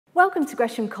Welcome to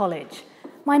Gresham College.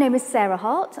 My name is Sarah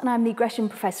Hart and I'm the Gresham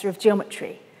Professor of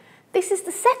Geometry. This is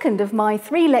the second of my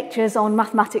 3 lectures on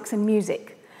mathematics and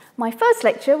music. My first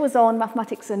lecture was on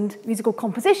mathematics and musical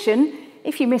composition.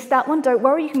 If you missed that one, don't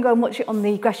worry, you can go and watch it on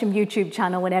the Gresham YouTube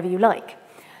channel whenever you like.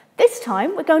 This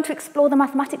time, we're going to explore the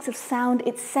mathematics of sound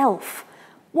itself.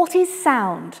 What is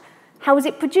sound? How is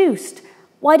it produced?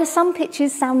 Why do some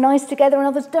pitches sound nice together and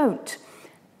others don't?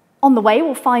 On the way,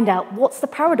 we'll find out what's the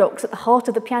paradox at the heart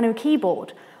of the piano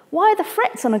keyboard. Why are the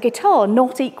frets on a guitar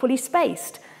not equally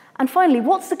spaced? And finally,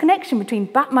 what's the connection between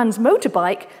Batman's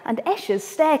motorbike and Escher's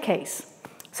staircase?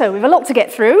 So we have a lot to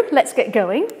get through. Let's get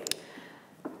going.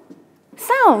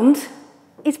 Sound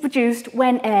is produced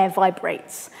when air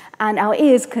vibrates, and our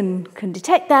ears can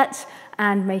detect that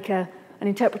and make an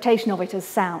interpretation of it as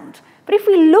sound. But if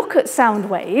we look at sound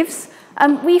waves,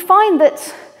 we find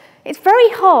that it's very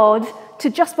hard to,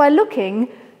 just by looking,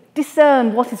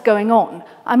 discern what is going on.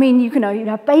 I mean, you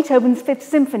have Beethoven's Fifth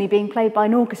Symphony being played by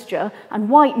an orchestra and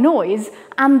white noise,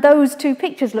 and those two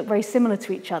pictures look very similar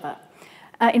to each other.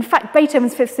 In fact,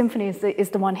 Beethoven's Fifth Symphony is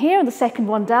the one here, and the second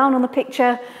one down on the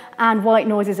picture, and white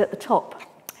noise is at the top.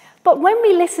 But when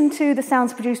we listen to the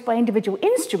sounds produced by individual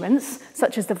instruments,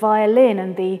 such as the violin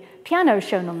and the piano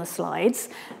shown on the slides,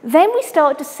 then we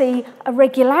start to see a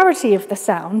regularity of the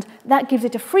sound. That gives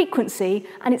it a frequency,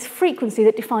 and it's frequency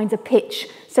that defines a pitch.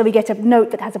 So we get a note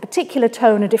that has a particular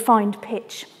tone, a defined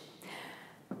pitch.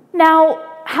 Now,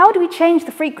 how do we change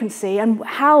the frequency, and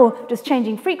how does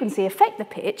changing frequency affect the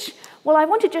pitch? Well, I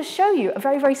want to just show you a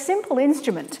very, very simple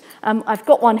instrument. I've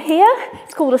got one here.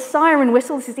 It's called a siren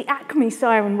whistle. This is the Acme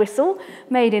siren whistle,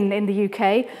 made in the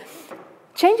UK.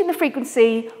 Changing the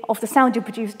frequency of the sound you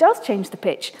produce does change the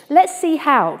pitch. Let's see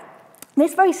how.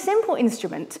 This very simple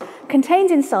instrument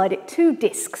contains inside it 2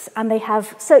 discs, and they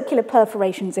have circular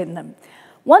perforations in them.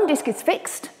 One disc is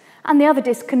fixed, and the other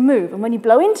disc can move. And when you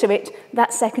blow into it,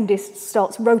 that second disc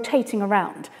starts rotating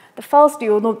around.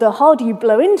 The harder you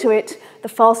blow into it, the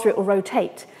faster it will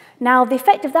rotate. Now, the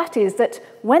effect of that is that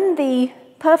when the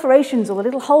perforations or the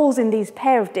little holes in these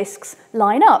pair of discs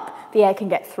line up, the air can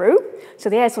get through. So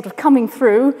the air is sort of coming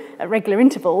through at regular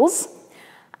intervals.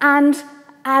 And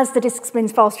as the disc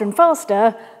spins faster and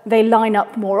faster, they line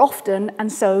up more often,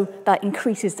 and so that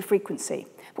increases the frequency.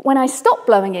 But when I stop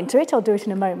blowing into it, I'll do it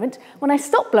in a moment, when I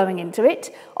stop blowing into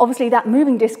it, obviously that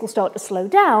moving disc will start to slow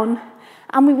down,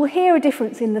 and we will hear a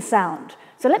difference in the sound.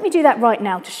 So let me do that right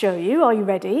now to show you. Are you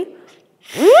ready?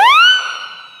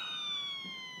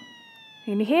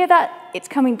 Can you hear that? It's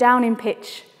coming down in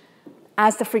pitch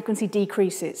as the frequency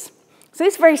decreases. So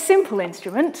this very simple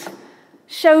instrument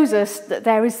shows us that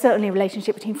there is certainly a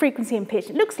relationship between frequency and pitch.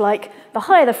 It looks like the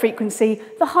higher the frequency,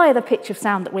 the higher the pitch of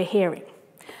sound that we're hearing.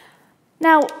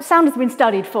 Now, sound has been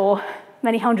studied for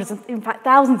many hundreds, in fact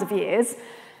thousands of years.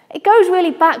 It goes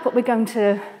really back, what we're going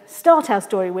to start our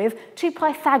story with, to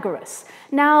Pythagoras.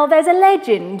 Now, there's a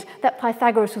legend that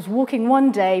Pythagoras was walking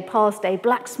one day past a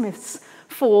blacksmith's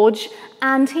forge,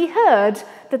 and he heard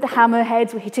that the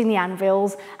hammerheads were hitting the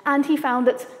anvils, and he found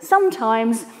that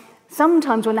sometimes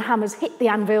when the hammers hit the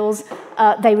anvils,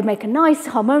 they would make a nice,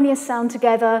 harmonious sound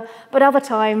together, but other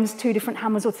times 2 different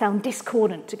hammers would sound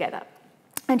discordant together.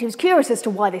 And he was curious as to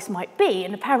why this might be,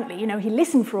 and apparently, he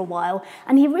listened for a while,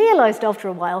 and he realized after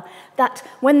a while that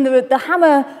when the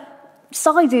hammer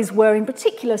sizes were in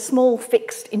particular small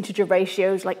fixed integer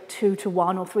ratios, like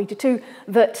 2:1 or 3:2,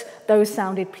 that those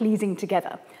sounded pleasing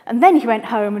together. And then he went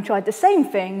home and tried the same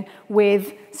thing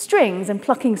with strings and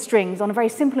plucking strings on a very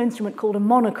simple instrument called a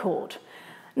monochord.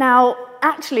 Now,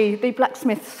 actually, the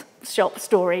blacksmith shop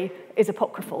story is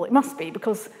apocryphal. It must be,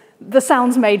 because the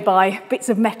sounds made by bits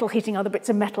of metal hitting other bits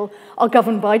of metal are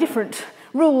governed by different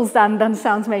rules than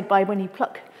sounds made by when you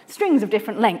pluck strings of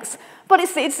different lengths. But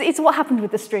it's what happened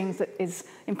with the strings that is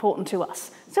important to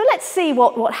us. So let's see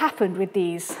what happened with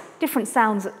these different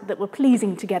sounds that were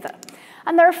pleasing together.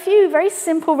 And there are a few very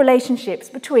simple relationships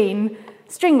between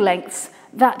string lengths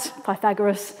that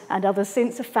Pythagoras and others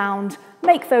since have found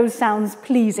make those sounds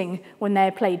pleasing when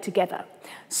they're played together.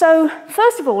 So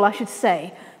first of all, I should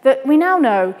say that we now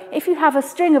know if you have a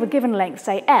string of a given length,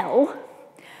 say L,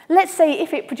 let's say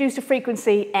if it produced a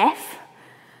frequency F,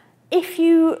 if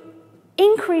you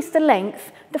increase the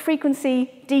length, the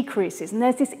frequency decreases, and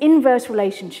there's this inverse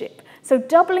relationship. So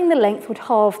doubling the length would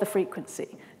halve the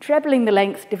frequency. Trebling the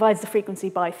length divides the frequency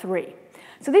by 3.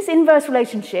 So this inverse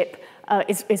relationship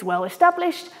is well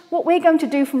established. What we're going to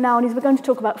do from now on is we're going to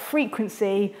talk about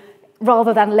frequency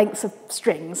rather than lengths of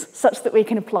strings, such that we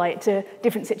can apply it to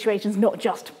different situations, not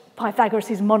just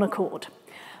Pythagoras' monochord.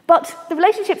 But the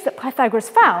relationships that Pythagoras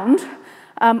found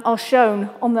are shown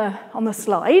on the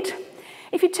slide.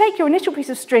 If you take your initial piece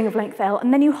of string of length L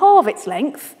and then you halve its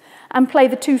length and play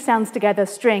the two sounds together,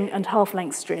 string and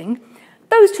half-length string,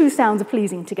 those two sounds are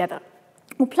pleasing together.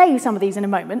 We'll play you some of these in a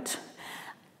moment.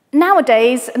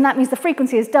 Nowadays, and that means the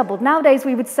frequency is doubled, nowadays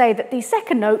we would say that the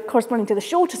second note corresponding to the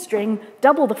shorter string,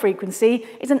 double the frequency,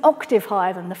 is an octave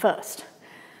higher than the first.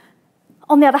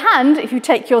 On the other hand, if you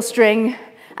take your string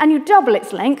and you double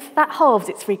its length, that halves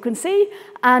its frequency,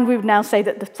 and we would now say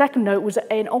that the second note was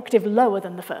an octave lower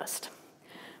than the first.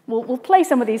 We'll play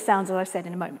some of these sounds, as I said,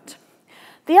 in a moment.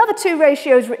 The other two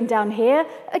ratios written down here,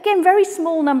 again, very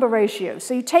small number ratios.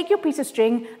 So you take your piece of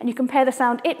string and you compare the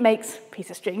sound it makes, piece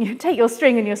of string, you take your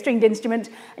string and your stringed instrument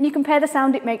and you compare the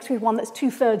sound it makes with one that's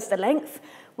 2/3 the length.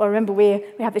 Well, remember, we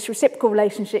have this reciprocal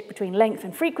relationship between length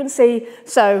and frequency,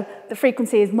 so the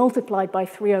frequency is multiplied by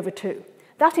 3/2.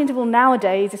 That interval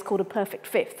nowadays is called a perfect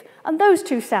fifth, and those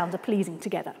two sounds are pleasing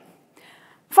together.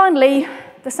 Finally,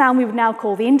 the sound we would now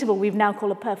call, the interval we would now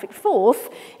call a perfect fourth,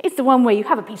 is the one where you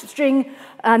have a piece of string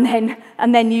and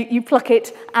then you pluck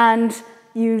it and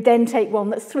you then take one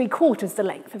that's 3/4 the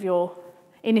length of your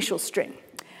initial string.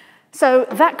 So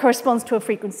that corresponds to a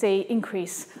frequency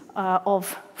increase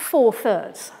of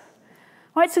 4/3.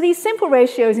 Right, so these simple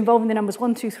ratios involving the numbers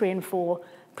 1, 2, 3, and 4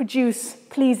 produce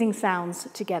pleasing sounds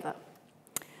together.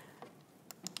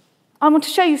 I want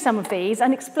to show you some of these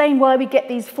and explain why we get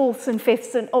these fourths and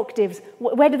fifths and octaves.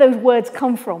 Where do those words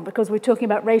come from? Because we're talking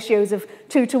about ratios of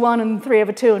 2:1 and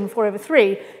 3/2 and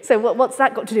 4/3. So what's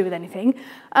that got to do with anything?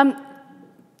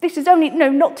 This is only,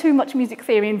 not too much music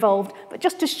theory involved, but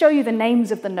just to show you the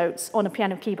names of the notes on a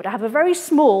piano keyboard. I have a very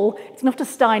small, it's not a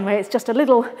Steinway, it's just a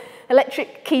little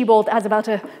electric keyboard that has about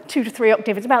a 2 to 3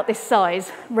 octave. It's about this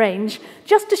size range,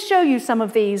 just to show you some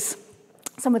of these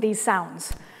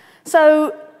sounds.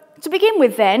 So, to begin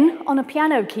with then, on a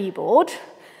piano keyboard,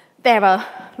 there are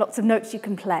lots of notes you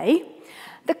can play.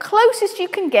 The closest you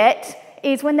can get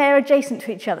is when they're adjacent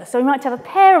to each other. So we might have a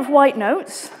pair of white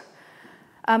notes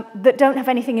that don't have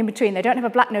anything in between. They don't have a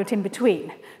black note in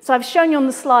between. So I've shown you on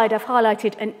the slide, I've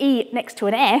highlighted an E next to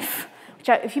an F, which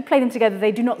if you play them together,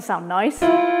 they do not sound nice.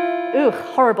 Ugh,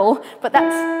 horrible. But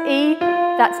that's E,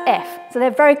 that's F. So they're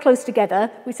very close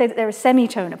together. We say that they're a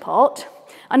semitone apart.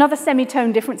 Another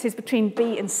semitone difference is between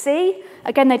B and C.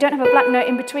 Again, they don't have a black note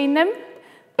in between them.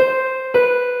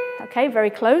 Okay, very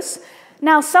close.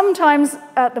 Now, sometimes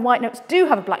the white notes do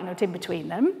have a black note in between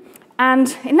them.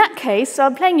 And in that case, so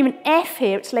I'm playing you an F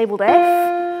here, it's labelled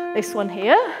F, this one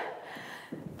here.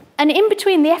 And in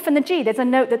between the F and the G, there's a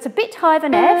note that's a bit higher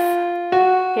than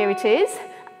F. Here it is.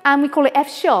 And we call it F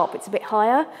sharp, it's a bit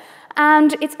higher.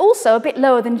 And it's also a bit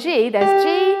lower than G. There's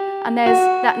G, and there's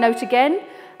that note again.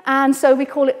 And so we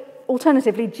call it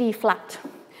alternatively G flat.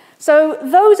 So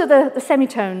those are the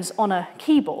semitones on a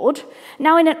keyboard.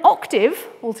 Now in an octave,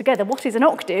 altogether, what is an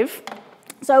octave?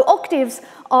 So octaves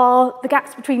are the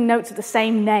gaps between notes of the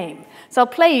same name. So I'll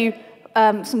play you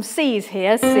some C's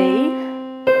here, C.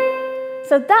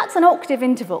 So that's an octave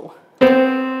interval.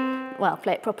 Well,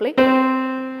 play it properly.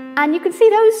 And you can see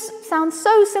those sound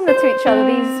so similar to each other.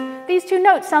 These two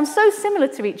notes sound so similar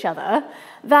to each other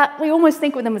that we almost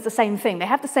think of them as the same thing. They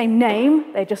have the same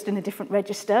name, they're just in a different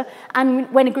register. And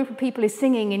when a group of people is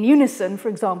singing in unison, for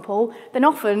example, then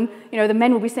often, the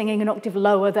men will be singing an octave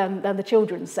lower than the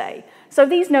children, say. So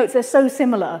these notes are so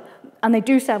similar, and they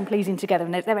do sound pleasing together,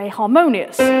 and they're very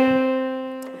harmonious.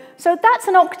 So that's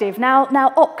an octave. Now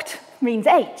oct means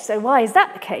 8, so why is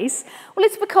that the case? Well,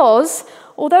 it's because,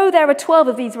 although there are 12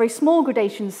 of these very small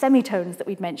gradations, semitones that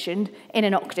we've mentioned in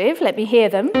an octave, let me hear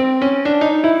them.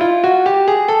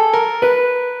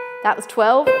 That was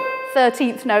 12.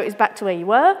 13th note is back to where you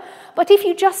were. But if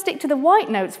you just stick to the white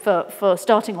notes for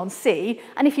starting on C,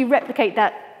 and if you replicate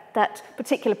that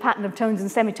particular pattern of tones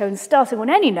and semitones starting on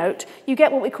any note, you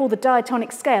get what we call the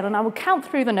diatonic scale. And I will count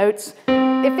through the notes.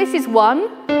 If this is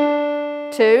 1,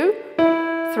 2,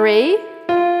 3,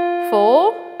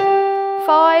 4,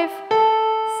 5,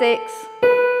 6,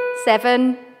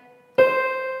 7,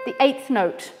 the 8th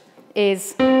note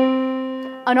is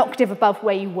an octave above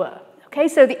where you were. Okay,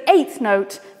 so the 8th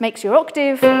note makes your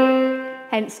octave,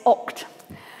 hence oct.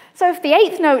 So if the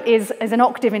 8th note is an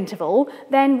octave interval,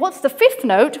 then what's the 5th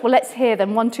note? Well, let's hear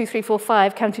them. 1, 2, 3, 4,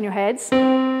 5, count in your heads.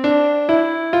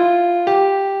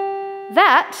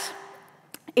 That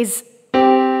is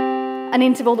an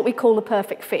interval that we call the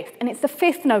perfect fifth, and it's the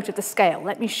 5th note of the scale.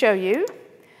 Let me show you.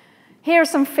 Here are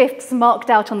some fifths marked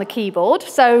out on the keyboard.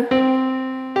 So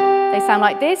they sound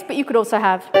like this, but you could also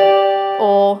have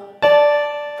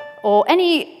or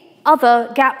any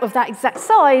other gap of that exact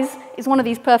size is one of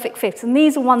these perfect fifths, and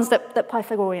these are ones that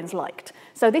Pythagoreans liked.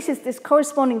 So this is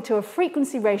corresponding to a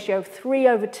frequency ratio of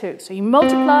 3/2. So you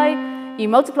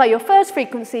multiply your first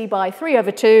frequency by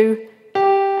 3/2,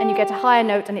 and you get a higher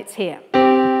note, and it's here.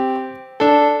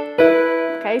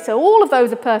 Okay, so all of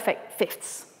those are perfect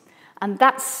fifths. And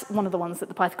that's one of the ones that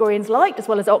the Pythagoreans liked, as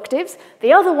well as octaves.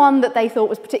 The other one that they thought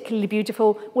was particularly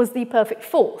beautiful was the perfect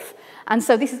fourth. And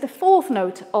so this is the fourth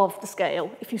note of the scale.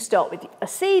 If you start with a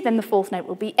C, then the fourth note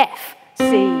will be F.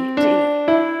 C, D,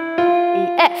 E,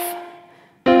 F.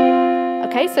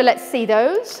 Okay, so let's see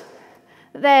those.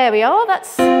 There we are.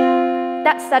 That's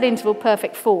that interval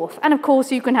perfect fourth. And of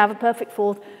course, you can have a perfect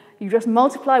fourth. You just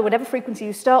multiply whatever frequency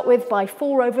you start with by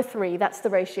 4/3. That's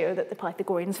the ratio that the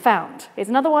Pythagoreans found. Here's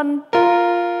another one.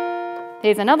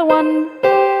 Here's another one.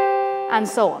 And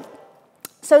so on.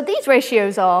 So these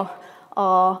ratios are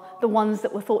the ones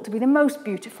that were thought to be the most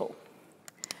beautiful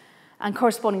and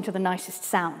corresponding to the nicest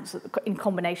sounds in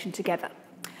combination together.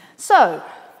 So,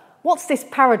 what's this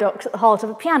paradox at the heart of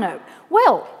a piano?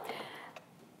 Well,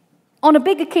 on a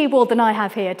bigger keyboard than I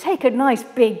have here, take a nice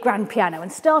big grand piano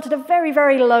and start at a very,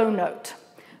 very low note,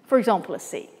 for example, a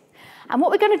C. And what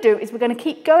we're going to do is we're going to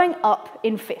keep going up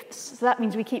in fifths. So that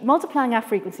means we keep multiplying our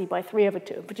frequency by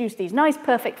 3/2 and produce these nice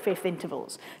perfect fifth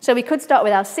intervals. So we could start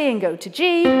with our C and go to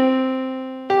G,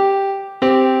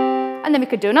 and then we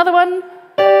could do another one,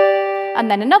 and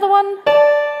then another one.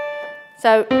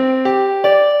 So,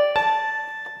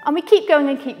 and we keep going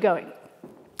and keep going.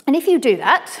 And if you do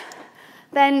that,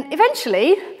 then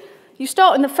eventually you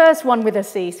start in the first one with a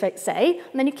C, say,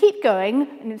 and then you keep going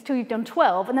until you've done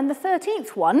 12, and then the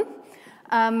 13th one,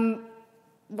 the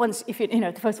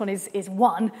first one is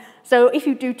 1, so if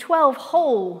you do 12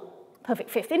 whole perfect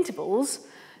fifth intervals,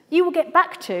 you will get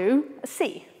back to a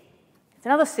C. It's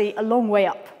another C a long way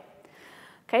up.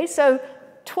 Okay, so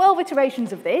 12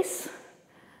 iterations of this,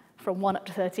 from 1 up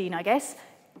to 13, I guess,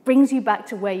 brings you back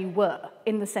to where you were,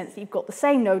 in the sense that you've got the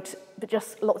same note, but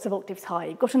just lots of octaves higher.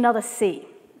 You've got another C.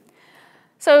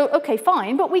 So, okay,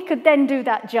 fine, but we could then do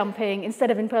that jumping, instead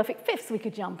of in perfect fifths, we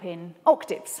could jump in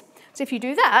octaves. So if you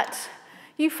do that,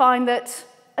 you find that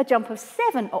a jump of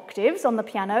 7 octaves on the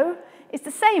piano is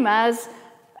the same as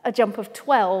a jump of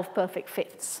 12 perfect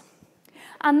fifths.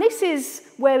 And this is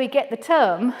where we get the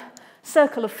term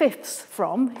circle of fifths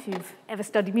from. If you've ever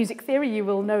studied music theory, you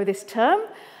will know this term.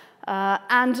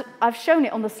 And I've shown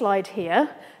it on the slide here.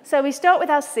 So we start with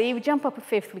our C, we jump up a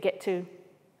fifth, we get to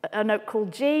a note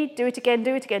called G, do it again,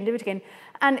 do it again, do it again.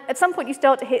 And at some point you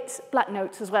start to hit black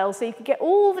notes as well, so you can get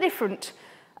all the different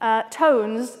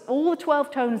tones, all the 12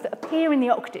 tones that appear in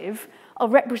the octave are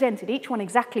represented, each one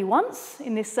exactly once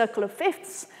in this circle of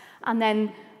fifths. And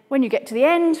then when you get to the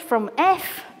end, from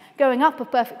F, going up a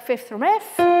perfect fifth from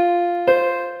F,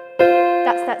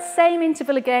 that's that same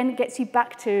interval again, gets you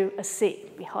back to a C,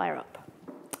 be higher up.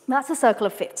 That's a circle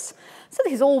of fifths. So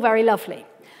this is all very lovely.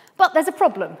 But there's a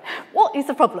problem. What is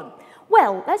the problem?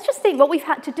 Well, let's just think what we've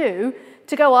had to do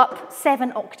to go up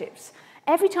 7 octaves.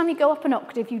 Every time you go up an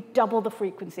octave, you double the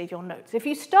frequency of your notes. If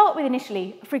you start with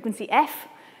initially a frequency F,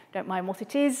 don't mind what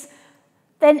it is,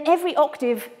 then every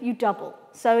octave you double.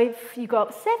 So if you go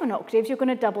up 7 octaves, you're going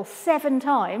to double 7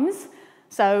 times.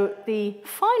 So the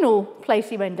final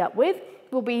place you end up with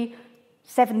will be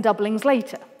 7 doublings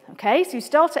later. Okay, so you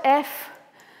start at F,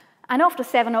 and after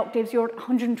 7 octaves, you're at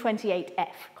 128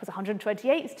 F, because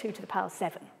 128 is 2 to the power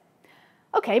 7.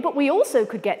 Okay, but we also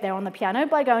could get there on the piano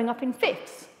by going up in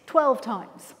fifths, 12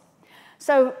 times.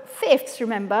 So fifths,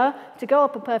 remember, to go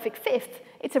up a perfect fifth,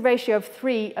 it's a ratio of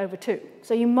 3/2.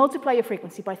 So you multiply your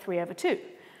frequency by 3/2.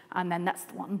 And then that's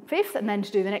 1/5, and then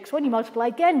to do the next one, you multiply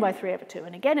again by 3/2,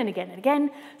 and again and again and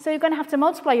again. So you're going to have to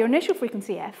multiply your initial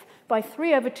frequency F by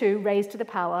 3/2 raised to the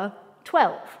power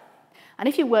 12. And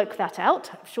if you work that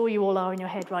out, I'm sure you all are in your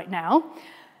head right now,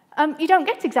 you don't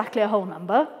get exactly a whole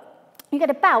number. You get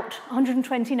about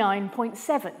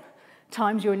 129.7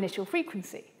 times your initial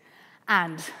frequency.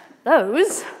 And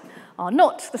those are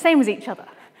not the same as each other.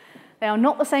 They are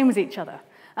not the same as each other.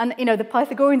 And, you know, the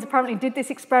Pythagoreans apparently did this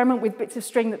experiment with bits of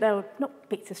string that they were, not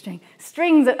bits of string,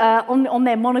 strings on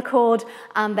their monochord,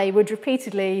 and they would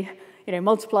repeatedly, you know,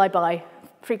 multiply by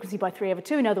frequency by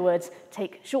 3/2. In other words,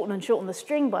 shorten and shorten the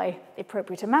string by the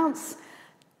appropriate amounts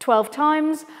 12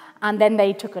 times, and then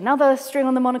they took another string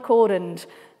on the monochord and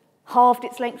halved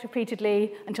its length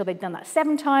repeatedly until they'd done that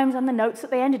 7 times, and the notes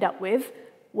that they ended up with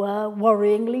were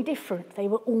worryingly different. They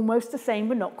were almost the same,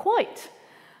 but not quite.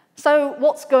 So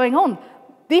what's going on?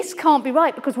 This can't be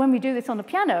right, because when we do this on the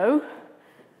piano,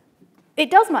 it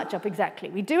does match up exactly.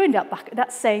 We do end up back at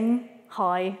that same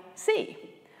high C.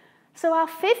 So our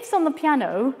fifths on the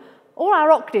piano or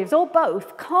our octaves, or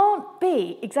both, can't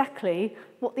be exactly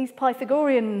what these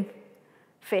Pythagorean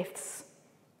fifths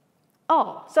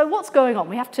are. So what's going on?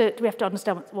 We have to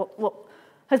understand what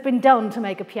has been done to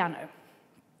make a piano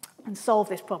and solve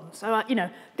this problem. So,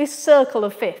 this circle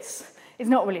of fifths is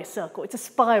not really a circle, it's a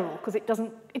spiral, because it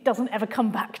doesn't ever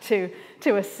come back to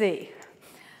a C.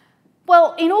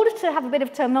 Well, in order to have a bit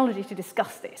of terminology to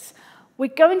discuss this, we're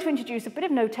going to introduce a bit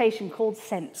of notation called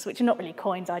cents, which are not really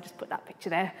coins, I just put that picture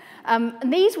there.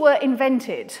 And these were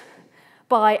invented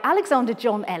by Alexander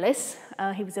John Ellis.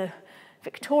 He was a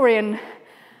Victorian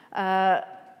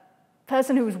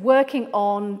person who was working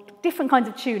on different kinds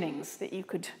of tunings that you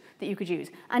could use.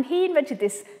 And he invented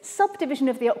this subdivision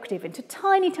of the octave into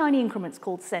tiny, tiny increments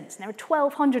called cents. And there are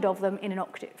 1,200 of them in an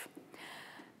octave.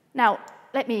 Now,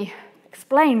 let me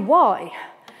explain why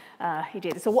he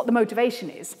did this, or what the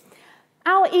motivation is.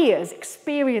 Our ears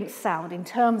experience sound in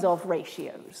terms of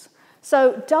ratios.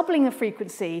 So doubling the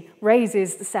frequency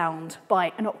raises the sound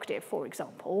by an octave, for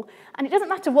example, and it doesn't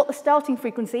matter what the starting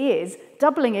frequency is,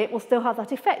 doubling it will still have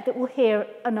that effect that we'll hear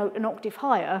a note an octave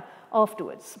higher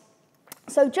afterwards.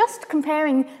 So just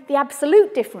comparing the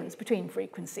absolute difference between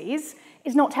frequencies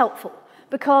is not helpful,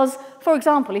 because, for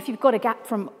example, if you've got a gap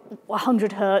from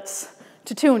 100 hertz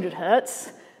to 200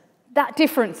 hertz, that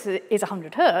difference is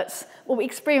 100 hertz. Well, we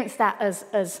experience that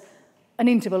as an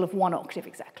interval of 1 octave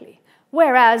exactly.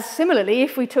 Whereas, similarly,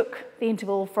 if we took the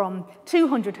interval from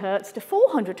 200 hertz to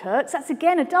 400 hertz, that's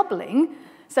again a doubling.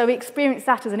 So we experience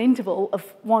that as an interval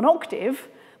of 1 octave.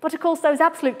 But of course, those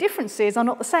absolute differences are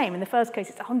not the same. In the first case,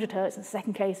 it's 100 hertz. In the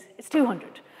second case, it's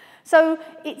 200. So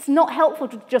it's not helpful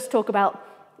to just talk about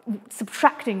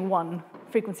subtracting one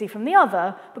frequency from the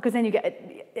other, because then you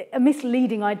get a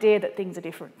misleading idea that things are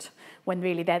different when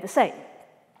really they're the same.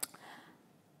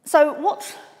 So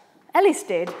what Ellis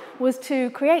did was to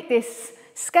create this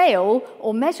scale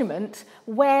or measurement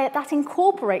where that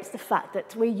incorporates the fact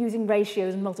that we're using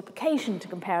ratios and multiplication to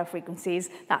compare our frequencies.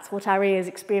 That's what our ears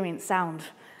experience sound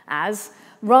as,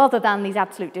 rather than these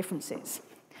absolute differences.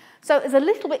 So there's a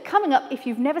little bit coming up. If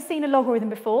you've never seen a logarithm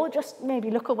before, just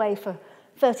maybe look away for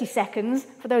 30 seconds.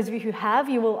 For those of you who have,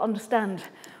 you will understand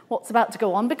what's about to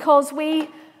go on, because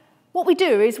what we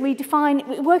do is we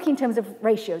work in terms of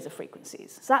ratios of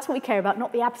frequencies. So that's what we care about,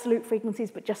 not the absolute frequencies,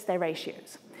 but just their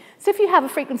ratios. So if you have a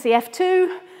frequency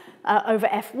f2 over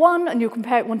f1, and you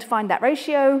want to find that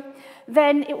ratio,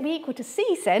 then it will be equal to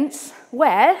c cents,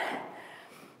 where,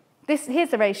 here's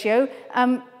the ratio,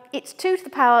 it's 2 to the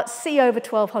power c over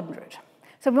 1200.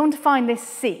 So we want to find this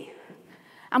c.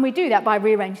 And we do that by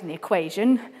rearranging the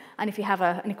equation. And if you have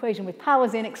an equation with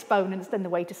powers in, exponents, then the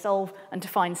way to solve and to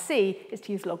find c is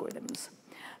to use logarithms.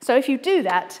 So if you do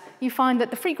that, you find that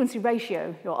the frequency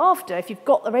ratio you're after, if you've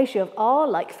got the ratio of r,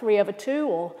 like 3 over 2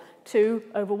 or 2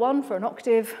 over 1 for an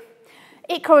octave,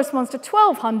 it corresponds to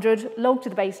 1200 log to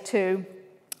the base 2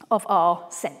 of r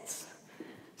cents.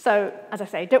 So, as I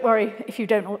say, don't worry if you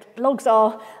don't know what logs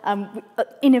are.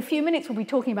 In a few minutes, we'll be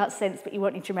talking about cents, but you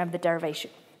won't need to remember the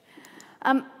derivation.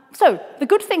 So the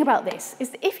good thing about this is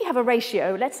that if you have a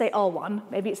ratio, let's say R1,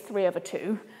 maybe it's 3 over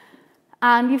 2,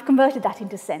 and you've converted that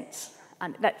into cents,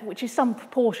 which is some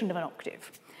proportion of an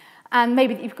octave, and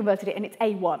maybe you've converted it and it's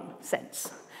A1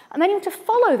 cents. And then you want to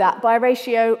follow that by a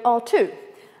ratio R2,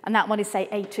 and that one is, say,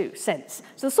 A2 cents.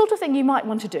 So the sort of thing you might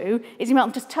want to do is you might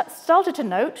want to start at a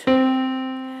note,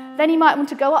 then you might want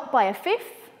to go up by a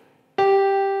fifth.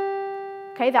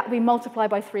 Okay, that will be multiplied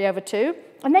by 3 over 2,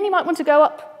 and then you might want to go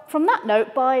up from that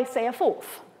note by, say, a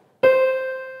fourth.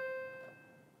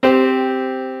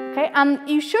 Okay, and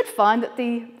you should find that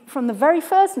from the very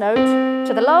first note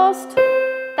to the last,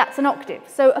 that's an octave.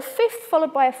 So a fifth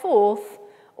followed by a fourth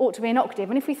ought to be an octave.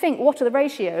 And if we think, what are the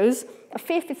ratios? A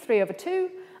fifth is 3 over 2,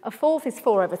 a fourth is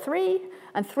 4 over 3,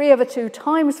 and 3 over 2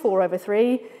 times 4 over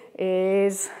 3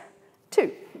 is 2,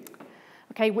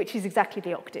 okay, which is exactly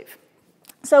the octave.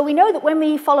 So we know that when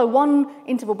we follow one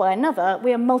interval by another,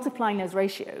 we are multiplying those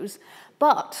ratios.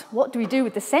 But what do we do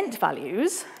with the cent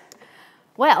values?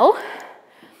 Well,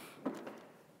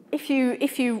 if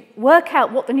you work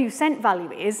out what the new cent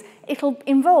value is, it'll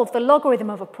involve the logarithm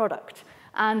of a product.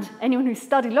 And anyone who's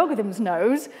studied logarithms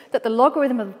knows that the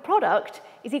logarithm of a product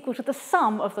is equal to the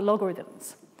sum of the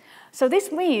logarithms. So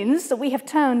this means that we have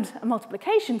turned a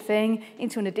multiplication thing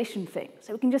into an addition thing.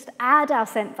 So we can just add our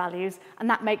cent values, and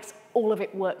that makes all of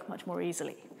it work much more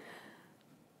easily.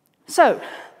 So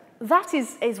that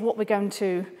is what we're going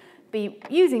to be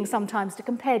using sometimes to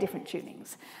compare different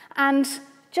tunings. And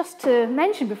just to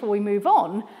mention before we move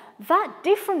on, that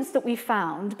difference that we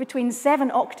found between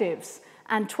 7 octaves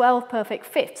and 12 perfect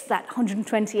fifths, that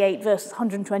 128 versus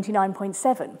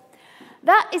 129.7,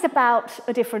 That is about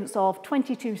a difference of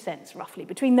 22 cents, roughly,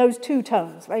 between those two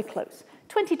tones, very close.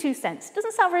 22 cents.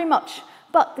 Doesn't sound very much,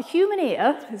 but the human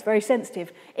ear is very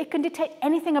sensitive. It can detect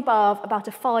anything above about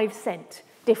a 5-cent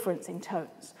difference in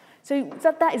tones. So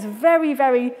that is very,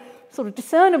 very sort of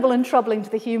discernible and troubling to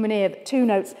the human ear, that two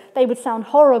notes, they would sound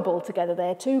horrible together.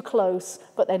 They're too close,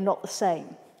 but they're not the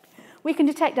same. We can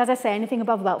detect, as I say, anything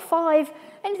above about 5,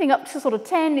 anything up to sort of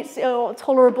 10, it's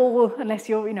tolerable unless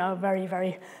you're, a very,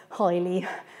 very highly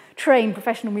trained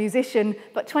professional musician,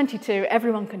 but 22,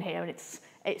 everyone can hear, and it's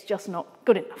just not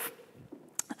good enough.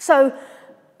 So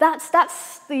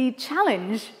that's the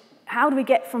challenge. How do we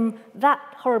get from that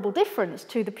horrible difference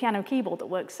to the piano keyboard that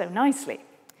works so nicely?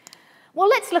 Well,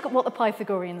 let's look at what the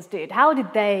Pythagoreans did. How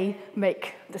did they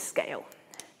make the scale?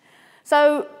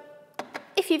 So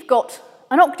if you've got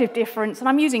an octave difference, and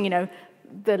I'm using,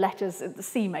 the letters, the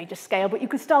C major scale, but you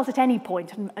could start at any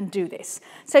point and do this.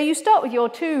 So you start with your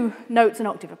two notes an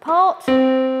octave apart.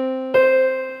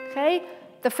 Okay,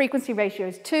 the frequency ratio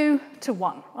is 2 to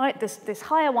 1, right? This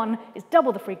higher one is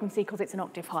double the frequency because it's an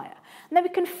octave higher. And then we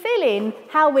can fill in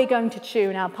how we're going to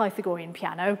tune our Pythagorean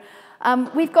piano.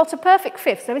 We've got a perfect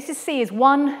fifth. So this is C is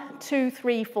 1, 2,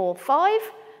 3, 4, 5.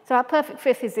 So our perfect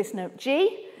fifth is this note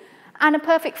G. And a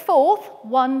perfect fourth,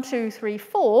 1, 2, 3,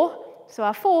 4. So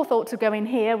our fourth ought to go in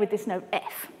here with this note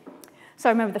F. So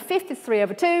remember, the fifth is 3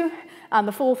 over 2, and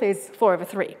the fourth is 4 over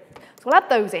 3. So we'll add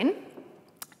those in.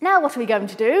 Now what are we going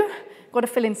to do? We've got to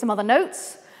fill in some other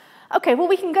notes. Okay, well,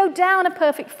 we can go down a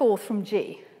perfect fourth from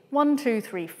G. 1, 2,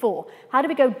 3, 4. How do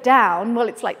we go down? Well,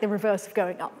 it's like the reverse of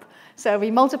going up. So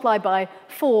we multiply by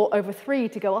 4 over 3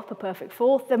 to go up a perfect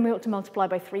fourth, then we ought to multiply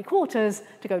by 3/4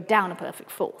 to go down a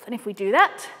perfect fourth. And if we do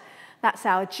that, that's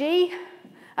our G.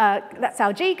 That's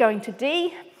our G going to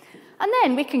D. And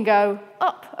then we can go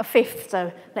up a fifth.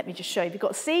 So let me just show you. We've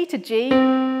got C to G,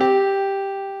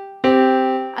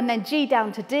 and then G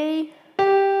down to D.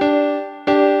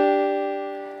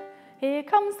 Here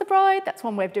comes the bride. That's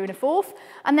one way of doing a fourth.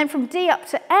 And then from D up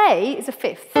to A is a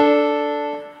fifth.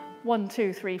 1,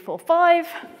 2, 3, 4, 5.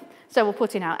 So we'll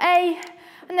put in our A,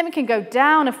 and then we can go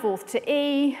down a fourth to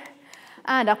E,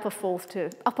 and up a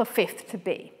fifth to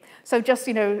B. So just,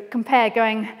 compare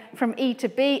going from E to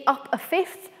B, up a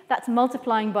fifth, that's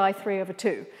multiplying by 3 over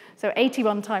 2. So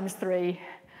 81 times 3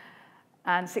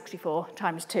 and 64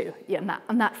 times 2, yeah,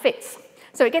 and that fits.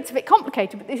 So it gets a bit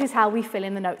complicated, but this is how we fill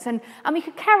in the notes. And we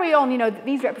could carry on,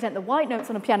 these represent the white notes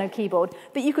on a piano keyboard,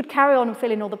 but you could carry on and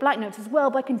fill in all the black notes as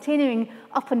well by continuing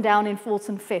up and down in fourths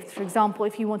and fifths. For example,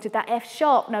 if you wanted that F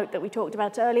sharp note that we talked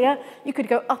about earlier, you could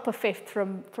go up a fifth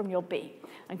from your B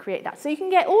and create that. So you can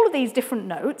get all of these different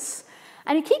notes,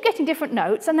 and you keep getting different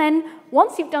notes, and then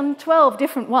once you've done 12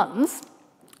 different ones,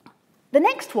 the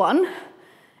next one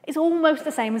is almost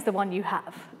the same as the one you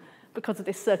have because of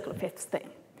this circle of fifths thing.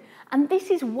 And this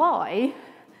is why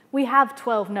we have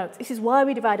 12 notes. This is why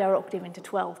we divide our octave into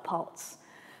 12 parts.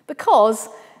 Because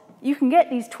you can get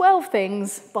these 12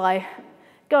 things by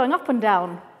going up and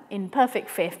down in perfect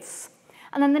fifths,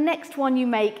 and then the next one you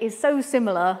make is so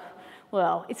similar,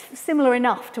 well, it's similar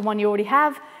enough to one you already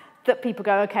have that people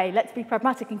go, okay, let's be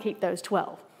pragmatic and keep those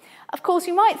 12. Of course,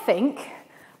 you might think,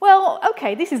 well,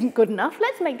 okay, this isn't good enough.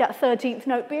 Let's make that 13th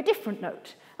note be a different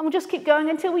note. And we'll just keep going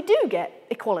until we do get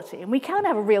equality, and we can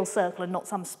have a real circle and not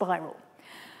some spiral.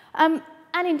 And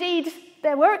indeed,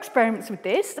 there were experiments with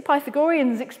this. The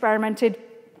Pythagoreans experimented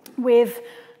with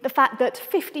the fact that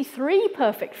 53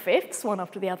 perfect fifths, one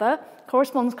after the other,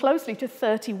 corresponds closely to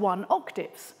 31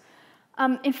 octaves.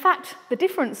 In fact, the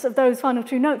difference of those final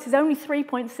two notes is only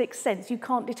 3.6 cents. You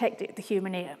can't detect it with the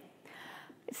human ear.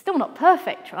 It's still not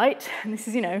perfect, right? And this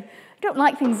is, I don't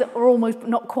like things that are almost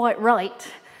not quite right.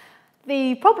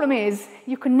 The problem is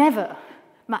you can never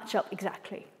match up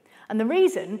exactly. And the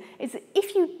reason is that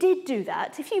if you did do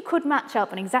that, if you could match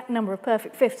up an exact number of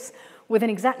perfect fifths with an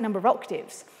exact number of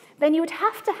octaves, then you would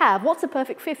have to have, what's a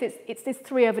perfect fifth? It's this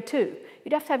 3 over 2.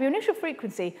 You'd have to have your initial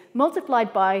frequency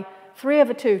multiplied by 3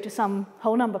 over 2 to some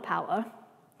whole number power.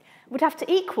 It would have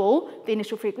to equal the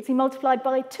initial frequency multiplied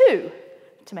by 2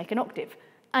 to make an octave,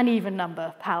 an even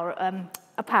number power,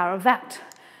 a power of that.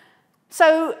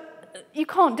 So you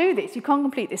can't do this, you can't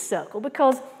complete this circle,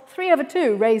 because 3 over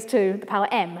 2 raised to the power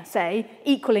m, say,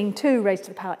 equaling 2 raised to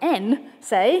the power n,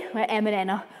 say, where m and n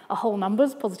are whole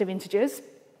numbers, positive integers.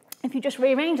 If you just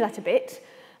rearrange that a bit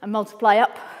and multiply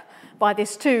up by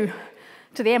this 2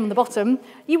 to the m on the bottom,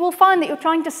 you will find that you're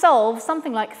trying to solve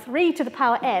something like 3 to the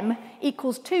power m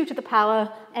equals 2 to the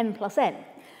power m plus n.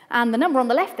 And the number on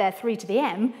the left there, 3 to the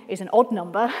m, is an odd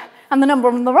number. And the number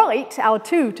on the right, our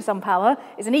 2 to some power,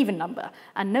 is an even number.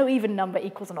 And no even number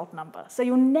equals an odd number. So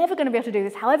you're never going to be able to do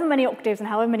this, however many octaves and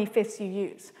however many fifths you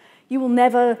use. You will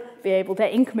never be able, they're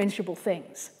incommensurable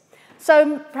things.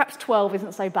 So perhaps 12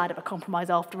 isn't so bad of a compromise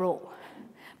after all.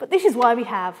 But this is why we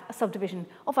have a subdivision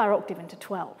of our octave into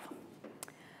 12.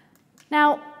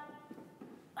 Now,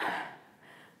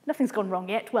 nothing's gone wrong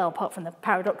yet, well, apart from the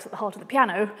paradox at the heart of the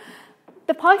piano.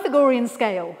 The Pythagorean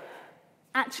scale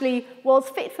actually was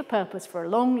fit for purpose for a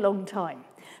long, long time,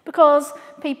 because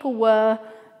people were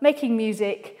making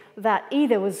music that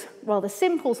either was rather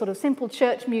simple, sort of simple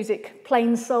church music,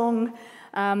 plain song,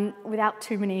 without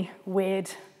too many weird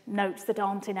notes that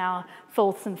aren't in our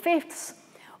fourths and fifths,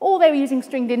 or they were using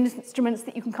stringed instruments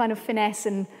that you can kind of finesse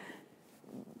and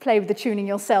play with the tuning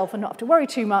yourself and not have to worry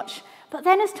too much. But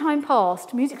then as time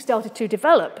passed, music started to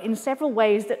develop in several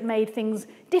ways that made things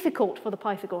difficult for the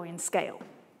Pythagorean scale.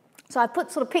 So I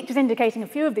put sort of pictures indicating a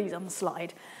few of these on the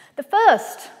slide. The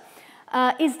first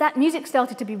is that music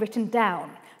started to be written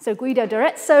down. So Guido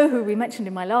d'Arezzo, who we mentioned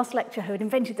in my last lecture, who had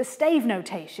invented the stave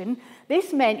notation,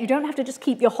 this meant you don't have to just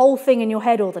keep your whole thing in your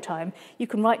head all the time. You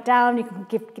can write down, you can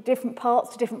give different parts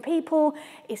to different people.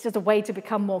 It's just a way to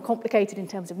become more complicated in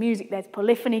terms of music. There's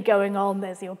polyphony going on,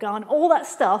 there's the organ, all that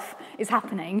stuff is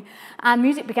happening. And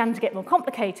music began to get more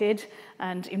complicated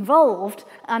and involved.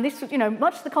 And this was,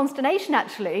 much to the consternation,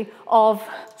 actually, of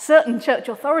certain church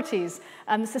authorities.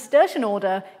 The Cistercian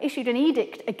order issued an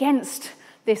edict against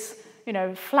this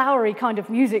flowery kind of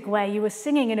music where you were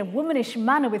singing in a womanish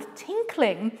manner with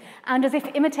tinkling and as if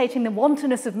imitating the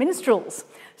wantonness of minstrels.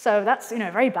 So that's,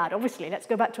 very bad, obviously. Let's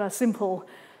go back to our simple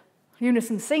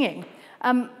unison singing.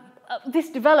 This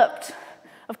developed,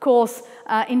 of course,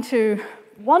 into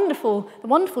the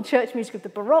wonderful church music of the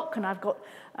Baroque, and I've got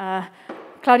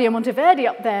Claudio Monteverdi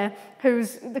up there,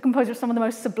 who's the composer of some of the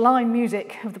most sublime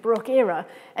music of the Baroque era.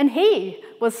 And he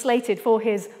was slated for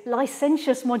his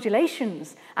licentious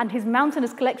modulations and his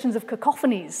mountainous collections of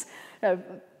cacophonies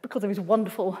because of his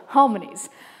wonderful harmonies.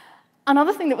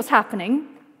 Another thing that was happening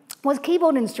was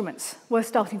keyboard instruments were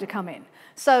starting to come in.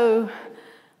 So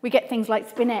we get things like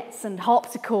spinets and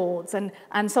harpsichords and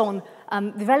so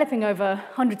on developing over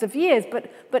hundreds of years,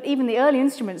 but even the early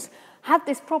instruments had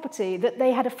this property that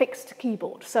they had a fixed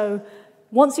keyboard. So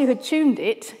once you had tuned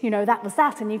it, that was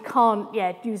that, and you can't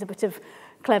use a bit of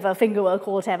clever fingerwork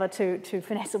or whatever to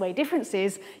finesse away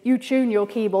differences. You tune your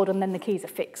keyboard and then the keys are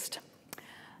fixed.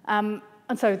 And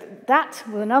so that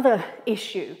was another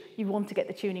issue. You want to get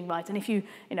the tuning right. And if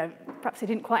perhaps they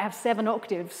didn't quite have 7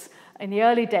 octaves in the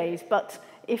early days, but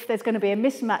if there's going to be a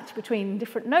mismatch between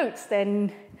different notes,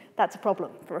 then that's a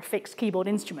problem for a fixed keyboard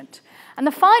instrument. And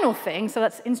the final thing, so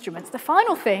that's instruments, the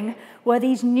final thing were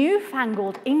these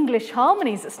newfangled English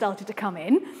harmonies that started to come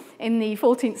in the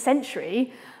 14th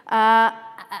century.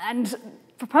 And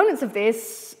proponents of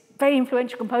this, very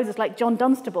influential composers like John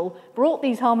Dunstable, brought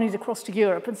these harmonies across to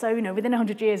Europe. And so, within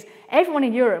 100 years, everyone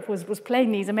in Europe was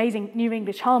playing these amazing New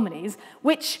English harmonies,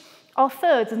 which are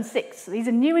thirds and sixths. So these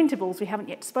are new intervals we haven't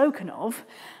yet spoken of.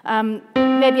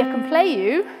 Maybe I can play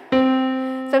you.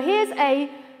 So here's a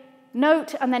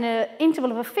note and then an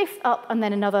interval of a fifth up and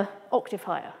then another octave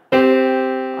higher.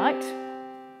 Right?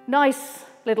 Nice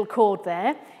little chord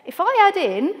there. If I add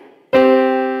in,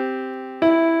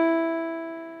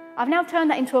 I've now turned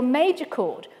that into a major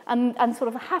chord and sort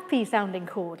of a happy sounding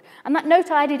chord. And that note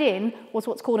I added in was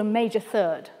what's called a major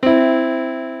third.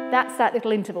 That's that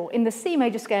little interval. In the C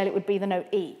major scale, it would be the note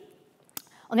E.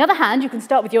 On the other hand, you can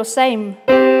start with your same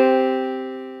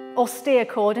austere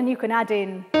chord and you can add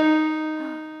in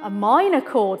a minor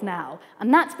chord now.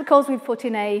 And that's because we've put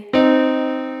in a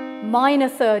minor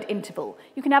third interval.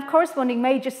 You can have corresponding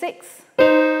major sixths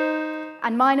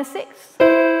and minor sixths.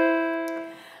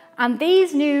 And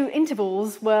these new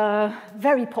intervals were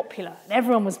very popular.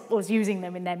 Everyone was using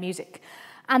them in their music.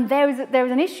 And there is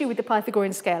an issue with the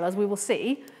Pythagorean scale, as we will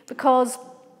see, because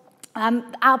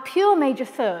our pure major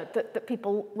third that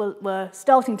people were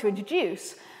starting to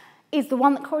introduce is the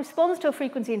one that corresponds to a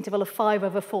frequency interval of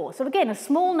 5/4. So again, a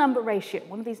small number ratio,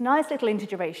 one of these nice little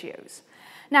integer ratios.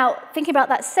 Now, thinking about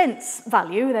that cents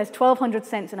value, there's 1,200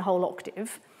 cents in a whole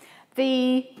octave.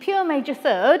 The pure major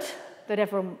third that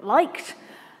everyone liked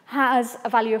has a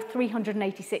value of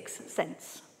 386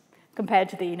 cents compared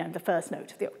to the first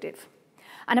note of the octave.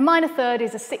 And a minor third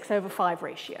is a 6/5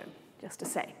 ratio, just to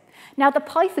say. Now, the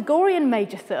Pythagorean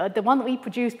major third, the one that we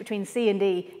produce between C and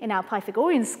E in our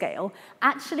Pythagorean scale,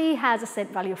 actually has a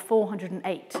cent value of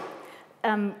 408.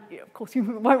 Of course, you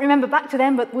won't remember back to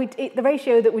them, but the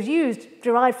ratio that was used,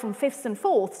 derived from fifths and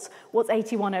fourths, was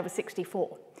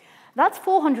 81/64. That's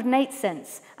 408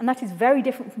 cents, and that is very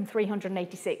different from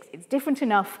 386. It's different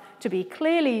enough to be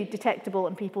clearly detectable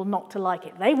and people not to like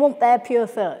it. They want their pure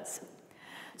thirds.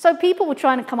 So people were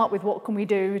trying to come up with what can we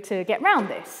do to get around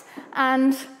this.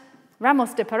 And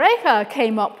Ramos de Pareja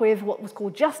came up with what was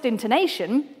called just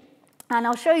intonation, and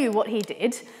I'll show you what he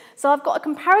did. So I've got a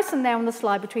comparison there on the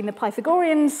slide between the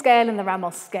Pythagorean scale and the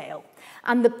Ramos scale.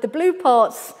 And the blue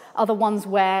parts are the ones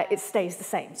where it stays the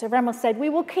same. So Ramos said, we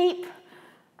will keep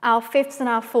our fifths and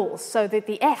our fourths. So that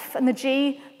the F and the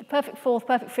G, the perfect fourth,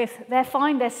 perfect fifth, they're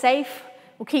fine, they're safe.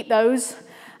 We'll keep those.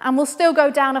 And we'll still go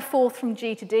down a fourth from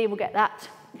G to D, we'll get that.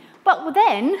 But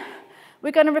then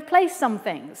we're going to replace some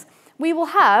things. We will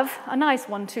have a nice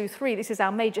 1, 2, 3. This is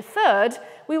our major third.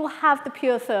 We will have the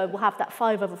pure third. We'll have that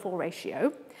 5/4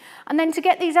 ratio. And then to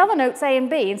get these other notes A and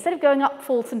B, instead of going up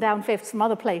fourths and down fifths from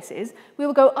other places, we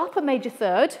will go up a major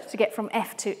third to get from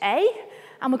F to A,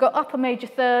 and we'll go up a major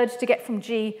third to get from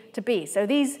G to B. So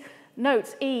these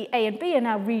notes E, A, and B are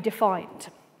now redefined.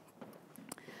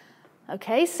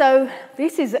 Okay, so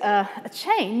this is a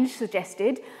change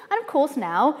suggested. And of course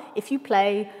now, if you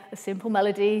play a simple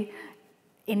melody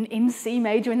in C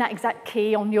major, in that exact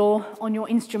key on your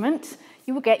instrument,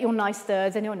 you will get your nice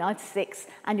thirds and your nice sixths,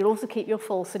 and you'll also keep your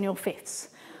fourths and your fifths.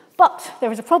 But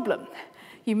there is a problem.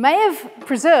 You may have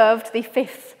preserved the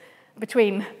fifth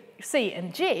between C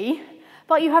and G,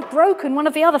 but you have broken one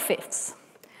of the other fifths.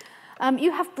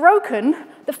 You have broken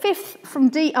the fifth from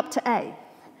D up to A.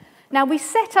 Now we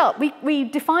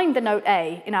defined the note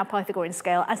A in our Pythagorean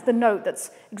scale as the note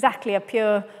that's exactly a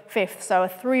pure fifth, so a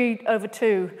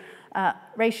 3/2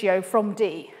 ratio from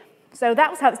D. So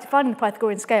that was how it's defined in the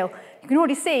Pythagorean scale. You can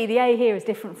already see the A here is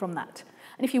different from that.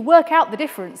 And if you work out the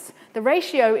difference, the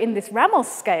ratio in this Ramos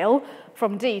scale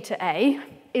from D to A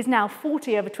is now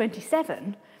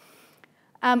 40/27,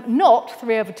 not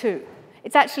 3/2.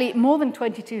 It's actually more than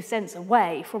 22 cents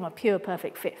away from a pure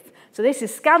perfect fifth. So this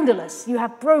is scandalous. You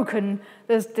have broken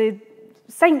the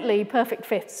saintly perfect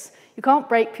fifths. You can't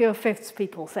break pure fifths,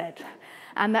 people said.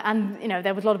 And you know,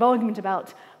 there was a lot of argument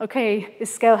about, okay,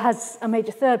 this scale has a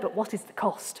major third, but what is the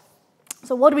cost?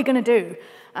 So what are we going to do?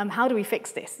 How do we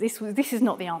fix this? This is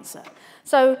not the answer.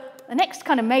 So the next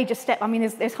kind of major step, I mean,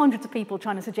 there's hundreds of people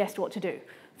trying to suggest what to do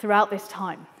throughout this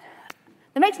time.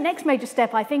 The next major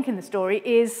step, I think, in the story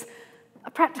is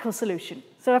a practical solution,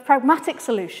 so a pragmatic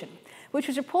solution, which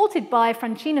was reported by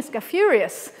Francinus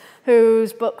Scafurius,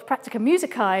 whose book Practica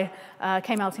Musicae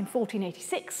came out in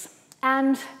 1486.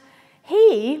 And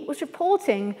he was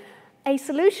reporting a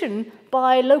solution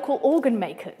by local organ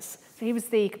makers. So he was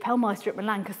the Kapellmeister at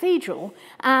Milan Cathedral,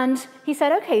 and he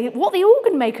said, okay, what the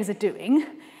organ makers are doing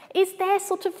is they're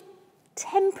sort of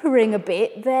tempering a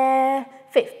bit their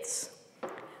fifths.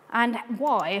 And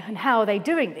why and how are they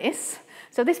doing this?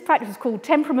 So this practice is called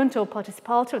temperament or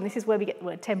participato, and this is where we get the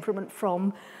word temperament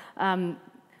from in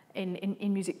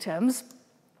music terms.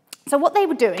 So what they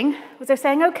were doing was they were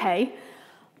saying, okay,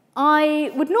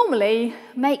 I would normally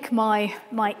make my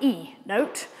E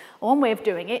note. One way of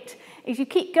doing it is you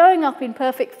keep going up in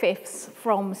perfect fifths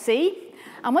from C,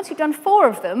 and once you've done 4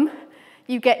 of them,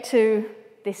 you get to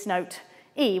this note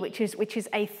E, which is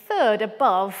a third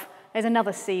above. There's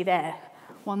another C there.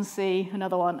 1 C,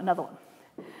 another one, another one.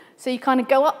 So you kind of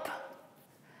go up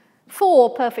 4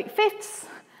 perfect fifths,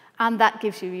 and that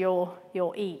gives you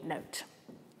your E note.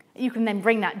 You can then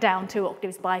bring that down 2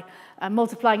 octaves by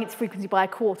multiplying its frequency by a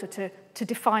quarter to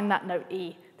define that note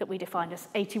E that we defined as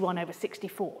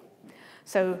 81/64.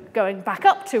 So going back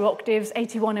up 2 octaves,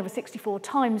 81/64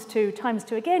 times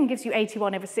 2 again gives you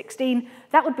 81/16.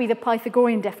 That would be the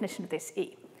Pythagorean definition of this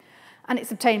E. And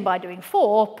it's obtained by doing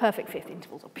 4 perfect fifth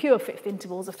intervals, or pure fifth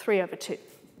intervals of 3/2.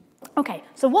 Okay,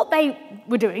 so what they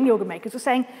were doing, the organ makers, were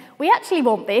saying, we actually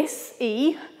want this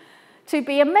E to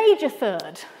be a major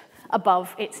third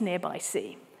above its nearby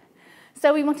C.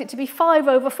 So we want it to be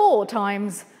 5/4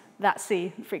 times that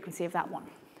C, the frequency of that one.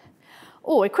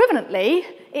 Or equivalently,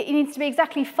 it needs to be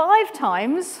exactly 5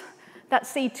 times that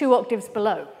C 2 octaves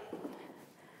below.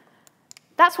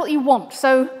 That's what you want.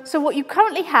 So what you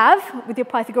currently have with your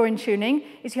Pythagorean tuning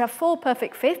is you have 4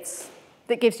 perfect fifths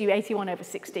that gives you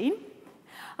 81/16.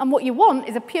 And what you want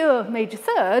is a pure major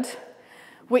third,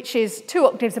 which is 2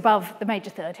 octaves above the major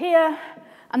third here,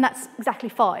 and that's exactly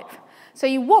 5. So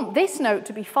you want this note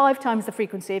to be 5 times the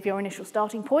frequency of your initial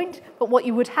starting point, but what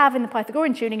you would have in the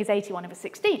Pythagorean tuning is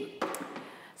 81/16.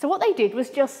 So what they did was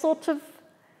just sort of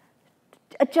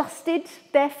adjusted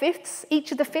their fifths.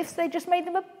 Each of the fifths, they just made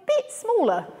them a bit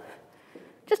smaller,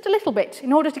 just a little bit,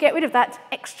 in order to get rid of that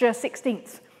extra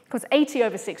 16th, because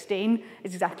 80/16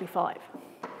 is exactly 5.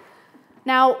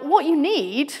 Now, what you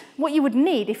would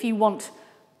need if you want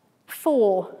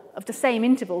 4 of the same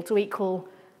interval to equal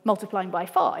multiplying by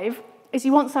 5 is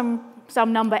you want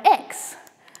some number x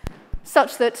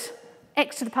such that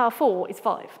x to the power 4 is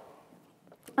 5.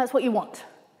 That's what you want.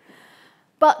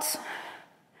 But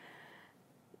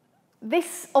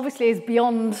this obviously is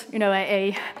beyond,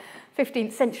 a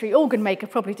 15th century organ maker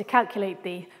probably to calculate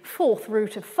the 4th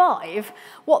root of 5.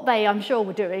 What they, I'm sure,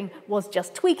 were doing was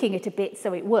just tweaking it a bit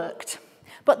so it worked.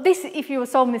 But this, if you were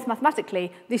solving this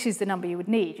mathematically, this is the number you would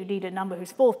need. You'd need a number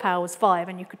whose 4th power was 5,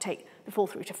 and you could take the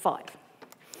 4th root of 5.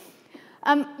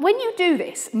 When you do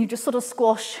this, and you just sort of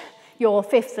squash your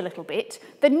fifths a little bit,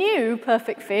 the new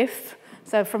perfect fifth,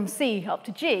 so from C up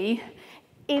to G,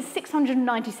 is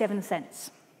 697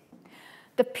 cents.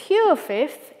 The pure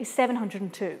fifth is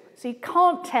 702, so you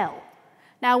can't tell.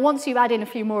 Now, once you add in a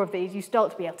few more of these, you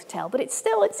start to be able to tell, but it's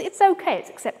still, it's okay, it's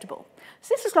acceptable.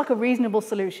 So this is like a reasonable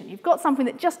solution. You've got something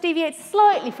that just deviates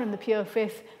slightly from the pure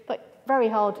fifth, but very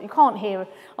hard, you can't hear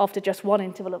after just one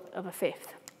interval of a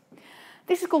fifth.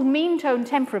 This is called mean tone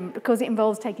temperament because it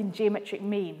involves taking geometric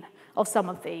mean of some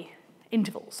of the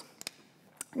intervals.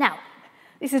 Now,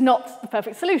 this is not the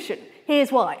perfect solution.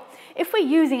 Here's why. If we're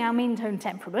using our mean tone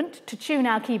temperament to tune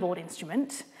our keyboard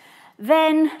instrument,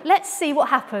 then let's see what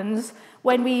happens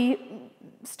when we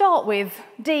start with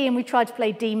D and we try to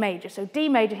play D major. So D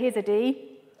major, here's a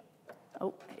D.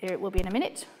 Oh, here it will be in a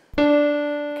minute.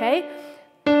 Okay.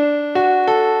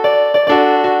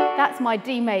 That's my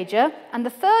D major. And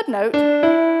the third note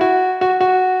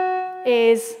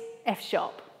is F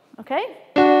sharp. Okay?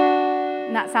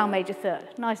 And that's our major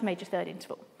third. Nice major third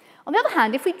interval. On the other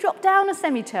hand, if we drop down a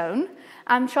semitone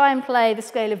and try and play the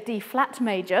scale of D flat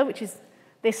major, which is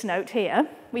this note here,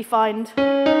 we find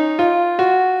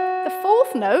the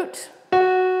fourth note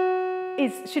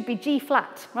should be G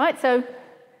flat, right? So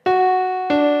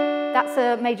that's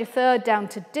a major third down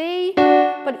to D,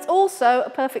 but it's also a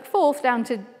perfect fourth down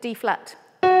to D flat.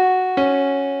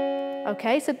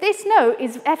 Okay, so this note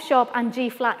is F sharp and G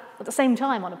flat at the same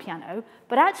time on a piano,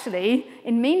 but actually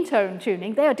in mean tone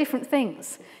tuning, they are different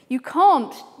things. You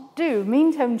can't do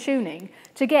mean tone tuning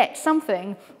to get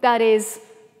something that is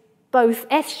both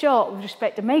F sharp with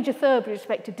respect to major third with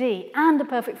respect to D and a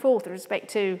perfect fourth with respect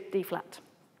to D flat.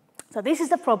 So this is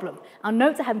the problem. Our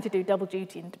notes are having to do double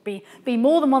duty and to be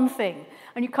more than one thing,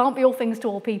 and you can't be all things to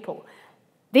all people.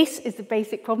 This is the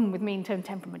basic problem with mean tone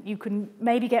temperament. You can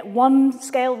maybe get one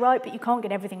scale right, but you can't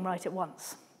get everything right at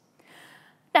once.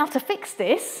 Now, to fix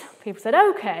this, people said,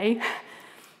 okay,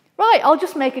 right, I'll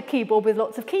just make a keyboard with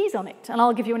lots of keys on it, and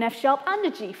I'll give you an F sharp and a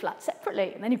G flat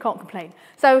separately, and then you can't complain.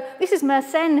 So this is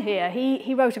Mersenne here.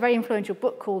 He wrote a very influential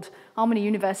book called Harmonie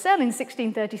Universelle in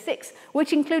 1636,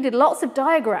 which included lots of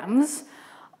diagrams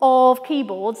of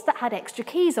keyboards that had extra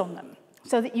keys on them,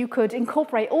 so that you could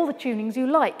incorporate all the tunings you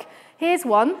like. Here's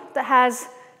one that has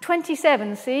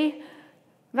 27, see?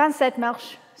 27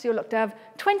 marches sur l'octave,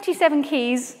 27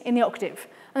 keys in the octave.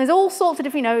 And there's all sorts of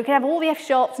different, you can have all the F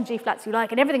sharps and G flats you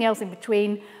like and everything else in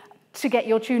between to get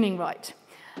your tuning right.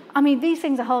 I mean, these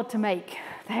things are hard to make.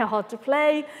 They are hard to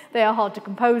play, they are hard to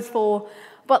compose for,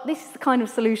 but this is the kind of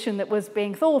solution that was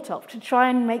being thought of to try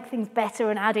and make things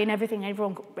better and add in everything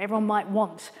everyone might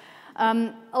want.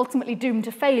 Ultimately doomed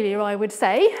to failure, I would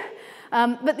say.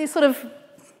 But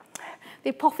the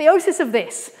apotheosis of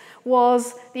this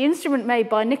was the instrument made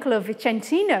by Niccolo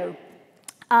Vicentino,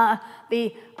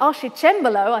 the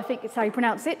archicembalo, I think it's how you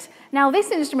pronounce it. Now,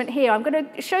 this instrument here, I'm going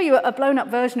to show you a blown-up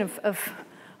version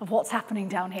of what's happening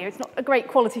down here. It's not a great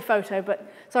quality photo,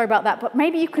 but sorry about that. But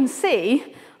maybe you can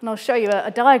see, and I'll show you a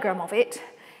diagram of it.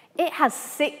 It has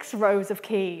 6 rows of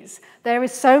keys. There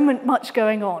is so much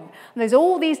going on. And there's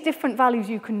all these different values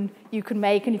you can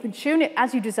make, and you can tune it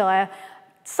as you desire,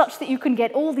 such that you can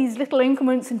get all these little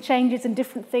increments and changes and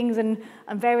different things and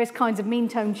various kinds of mean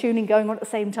tone tuning going on at the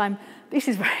same time. This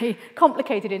is a very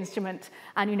complicated instrument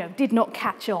and, did not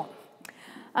catch on.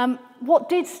 What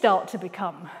did start to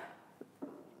become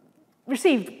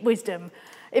received wisdom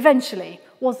eventually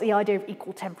was the idea of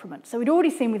equal temperament. So we'd already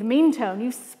seen with mean tone,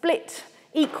 you split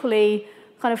equally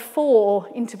kind of 4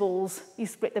 intervals, you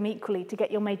split them equally to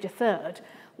get your major third.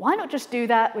 Why not just do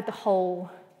that with the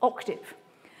whole octave?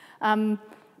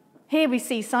 Here we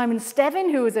see Simon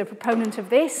Stevin, who was a proponent of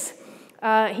this.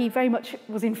 He very much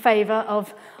was in favour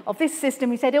of this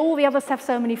system. He said all the others have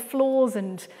so many flaws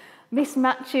and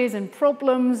mismatches and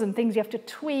problems and things you have to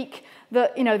tweak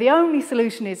that, the only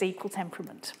solution is equal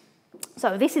temperament.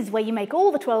 So this is where you make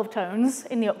all the 12 tones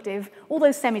in the octave, all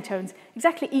those semitones,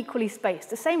 exactly equally spaced,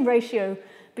 the same ratio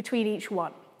between each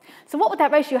one. So what would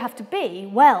that ratio have to be?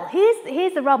 Well,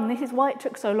 here's the rub, and this is why it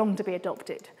took so long to be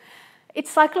adopted. It's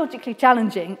psychologically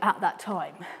challenging at that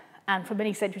time. and for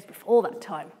many centuries before that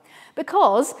time.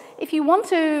 Because if you want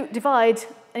to divide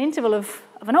an interval of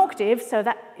an octave, so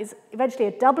that is eventually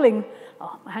a doubling,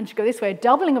 oh, my hand should go this way, a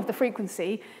doubling of the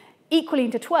frequency equally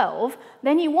into 12,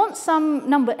 then you want some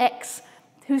number x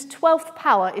whose 12th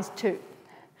power is 2.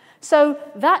 So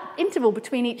that interval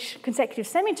between each consecutive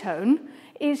semitone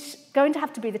is going to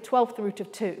have to be the 12th root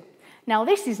of 2. Now,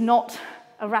 this is not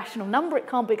a rational number. It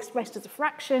can't be expressed as a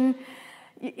fraction.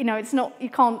 You know, it's not, you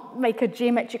can't make a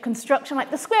geometric construction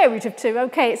like the square root of 2.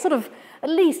 Okay, it sort of at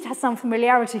least has some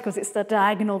familiarity because it's the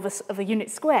diagonal of a unit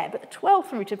square, but the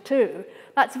 12th root of 2,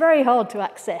 that's very hard to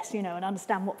access, you know, and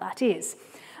understand what that is.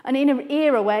 And in an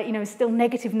era where, you know, still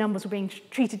negative numbers were being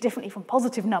treated differently from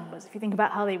positive numbers, if you think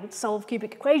about how they would solve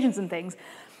cubic equations and things,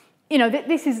 you know,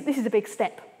 this is a big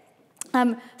step.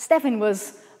 Stefan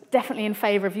was definitely in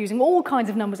favour of using all kinds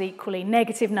of numbers equally,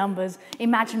 negative numbers,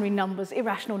 imaginary numbers,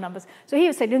 irrational numbers. So he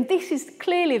was saying, this is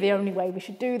clearly the only way we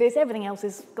should do this. Everything else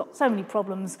has got so many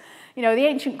problems. You know, the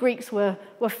ancient Greeks were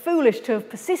foolish to have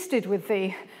persisted with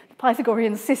the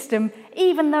Pythagorean system,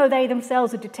 even though they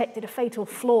themselves had detected a fatal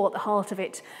flaw at the heart of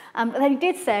it. But then he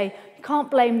did say, you can't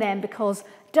blame them because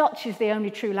Dutch is the only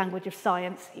true language of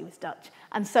science. He was Dutch.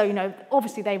 And so, you know,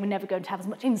 obviously they were never going to have as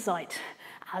much insight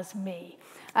as me.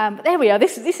 But there we are.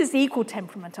 This is the equal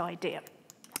temperament idea.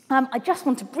 I just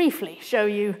want to briefly show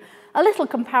you a little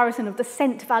comparison of the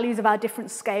cent values of our different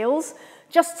scales,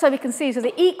 just so we can see. So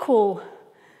the equal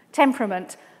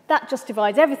temperament, that just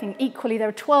divides everything equally. There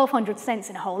are 1,200 cents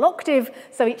in a whole octave,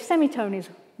 so each semitone is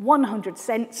 100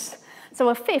 cents. So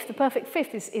a fifth, the perfect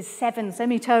fifth, is 7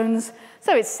 semitones,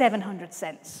 so it's 700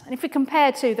 cents. And if we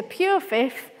compare to the pure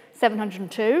fifth,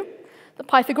 702, the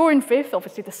Pythagorean fifth,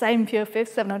 obviously the same pure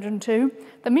fifth, 702.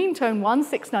 The mean tone one,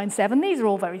 697. These are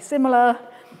all very similar.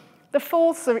 The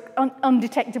fourths are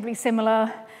undetectably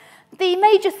similar. The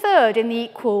major third in the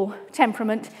equal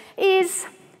temperament is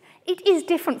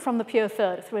different from the pure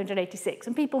third of 386,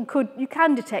 and you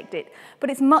can detect it, but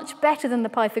it's much better than the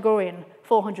Pythagorean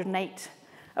 408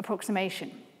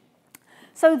 approximation.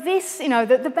 So this, you know,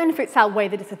 the benefits outweigh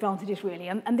the disadvantages really,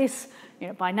 and this, you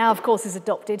know, by now, of course, is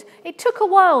adopted. It took a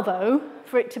while, though,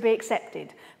 for it to be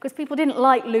accepted, because people didn't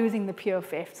like losing the pure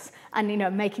fifths and, you know,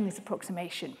 making this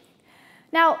approximation.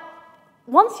 Now,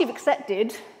 once you've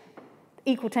accepted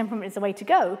equal temperament is the way to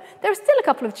go, there are still a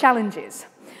couple of challenges.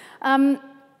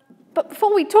 But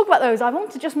before we talk about those, I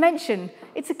want to just mention,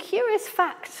 it's a curious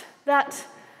fact that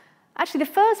actually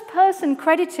the first person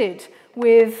credited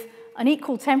with an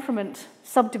equal temperament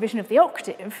subdivision of the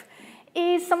octave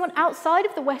is someone outside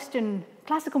of the Western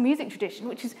classical music tradition,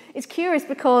 which is curious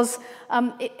because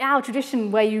our tradition,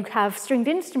 where you have stringed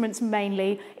instruments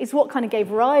mainly, is what kind of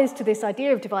gave rise to this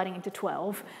idea of dividing into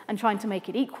 12 and trying to make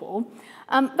it equal.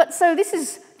 But so this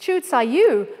is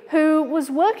Tsai-Yu, who was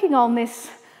working on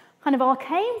this kind of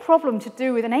arcane problem to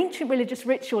do with an ancient religious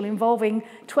ritual involving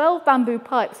 12 bamboo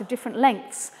pipes of different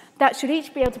lengths that should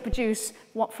each be able to produce,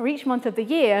 for each month of the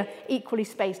year, equally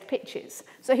spaced pitches.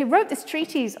 So he wrote this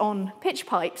treatise on pitch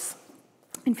pipes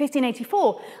in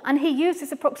 1584, and he used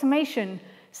this approximation,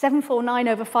 749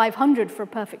 over 500 for a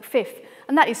perfect fifth.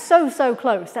 And that is so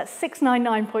close. That's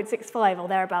 699.65 or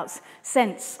thereabouts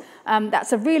cents.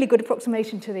 That's a really good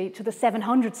approximation to the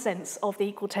 700 cents of the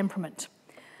equal temperament.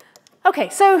 Okay,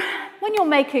 so when you're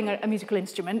making a musical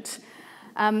instrument,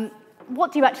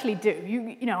 what do you actually do?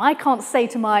 You know, I can't say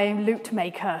to my lute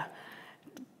maker,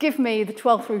 give me the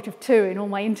 12th root of 2 in all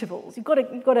my intervals. You've got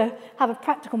to have a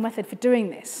practical method for doing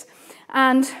this.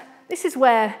 And this is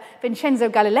where Vincenzo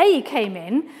Galilei came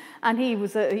in, and he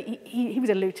was a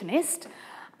lutenist.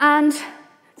 And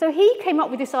so he came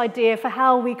up with this idea for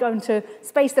how we're going to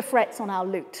space the frets on our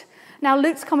lute. Now,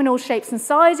 lutes come in all shapes and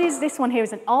sizes. This one here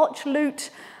is an arch lute.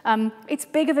 It's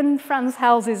bigger than Franz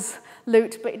Hauser's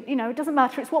lute, but you know, it doesn't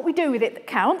matter. It's what we do with it that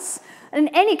counts. And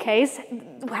in any case,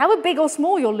 however big or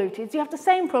small your lute is, you have the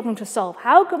same problem to solve.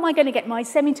 How am I going to get my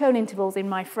semitone intervals in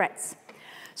my frets?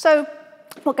 So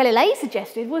what Galilei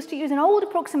suggested was to use an old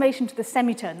approximation to the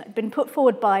semitone that had been put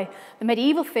forward by the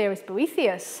medieval theorist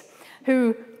Boethius,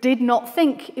 who did not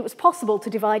think it was possible to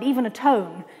divide even a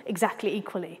tone exactly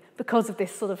equally because of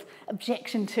this sort of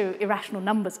objection to irrational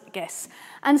numbers, I guess.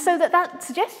 And so that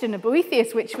suggestion of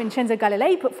Boethius, which Vincenzo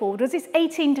Galilei put forward, was this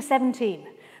 18 to 17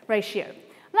 ratio.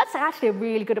 And that's actually a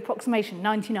really good approximation,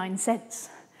 99 cents.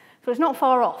 So it's not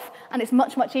far off, and it's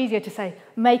much, much easier to say,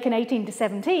 make an 18 to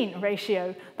 17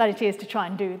 ratio than it is to try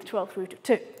and do the 12th root of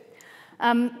 2.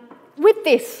 With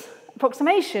this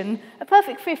approximation, a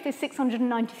perfect fifth is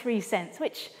 693 cents,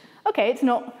 which, okay, it's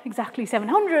not exactly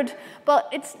 700, but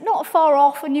it's not far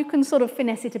off, and you can sort of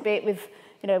finesse it a bit with,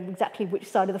 exactly which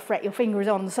side of the fret your finger is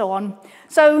on and so on.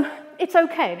 So it's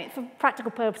okay, and for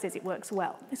practical purposes it works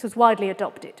well. This was widely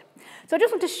adopted. So I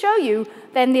just want to show you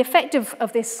then the effect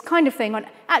of this kind of thing on,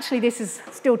 actually this is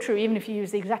still true even if you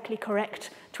use the exactly correct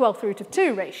 12th root of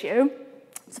 2 ratio.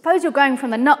 Suppose you're going from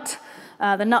the nut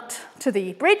to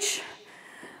the bridge,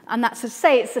 and that's to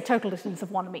say it's the total distance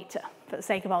of 1 meter, for the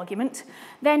sake of argument.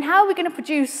 Then how are we going to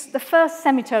produce the first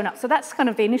semitone up? So that's kind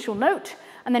of the initial note,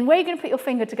 and then where are you going to put your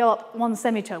finger to go up 1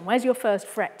 semitone? Where's your first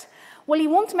fret? Well, you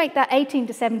want to make that 18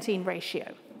 to 17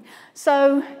 ratio.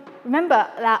 So remember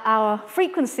that our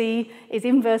frequency is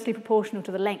inversely proportional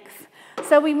to the length.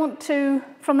 So we want to,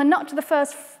 from the nut to the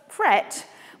first fret,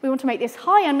 we want to make this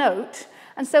higher note,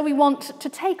 and so we want to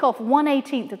take off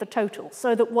 1/18 of the total,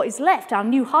 so that what is left, our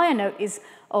new higher note, is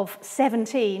of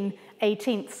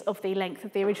 17/18 of the length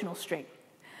of the original string.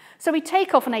 So we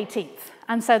take off 1/18,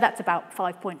 and so that's about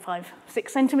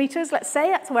 5.56 centimeters, let's say.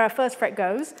 That's where our first fret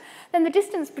goes. Then the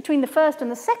distance between the first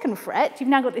and the second fret, you've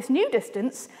now got this new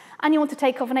distance, and you want to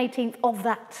take off 1/18 of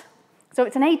that. So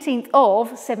it's 1/18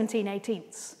 of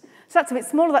 17/18. So that's a bit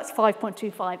smaller, that's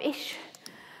 5.25-ish.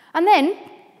 And then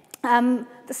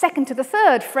the second to the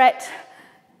third fret,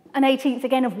 1/18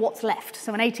 again of what's left.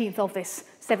 So 1/18 of this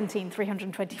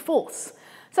 17/324.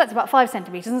 So that's about 5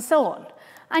 centimeters and so on.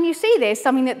 And you see this,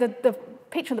 I mean, the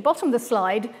picture on the bottom of the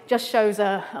slide just shows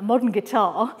a modern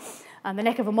guitar, and the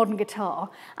neck of a modern guitar.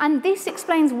 And this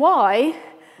explains why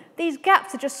these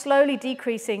gaps are just slowly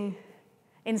decreasing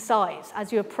in size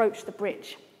as you approach the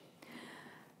bridge.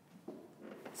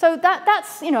 So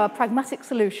that's a pragmatic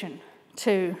solution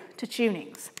to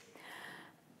tunings.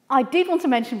 I did want to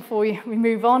mention before we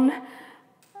move on,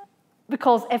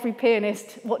 because every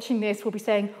pianist watching this will be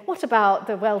saying, what about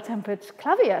the well-tempered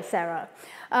clavier, Sarah?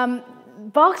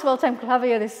 Bach's well-tempered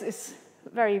clavier, this is a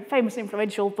very famous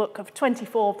influential book of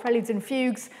 24 preludes and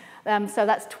fugues. So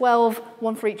that's 12,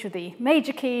 one for each of the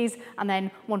major keys, and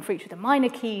then one for each of the minor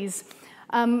keys.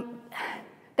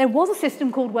 There was a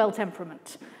system called well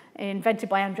temperament, invented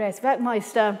by Andreas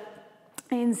Werkmeister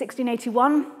in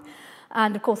 1681.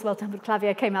 And of course, the well-tempered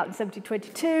clavier came out in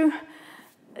 1722.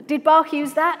 Did Bach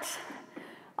use that?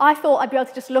 I thought I'd be able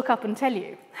to just look up and tell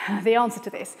you the answer to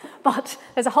this. But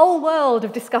there's a whole world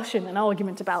of discussion and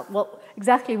argument about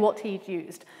exactly what he'd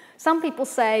used. Some people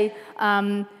say,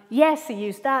 yes, he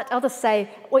used that. Others say,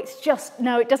 well,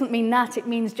 no, it doesn't mean that. It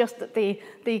means just that the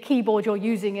keyboard you're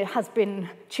using has been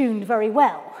tuned very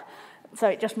well. So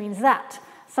it just means that.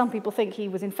 Some people think he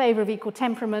was in favor of equal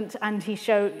temperament, and he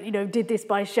did this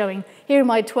by showing, here are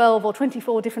my 12 or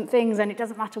 24 different things, and it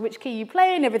doesn't matter which key you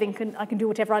play, and I can do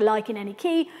whatever I like in any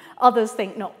key. Others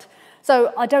think not.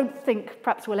 So I don't think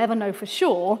perhaps we'll ever know for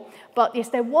sure, but yes,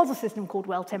 there was a system called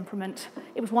well temperament.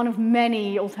 It was one of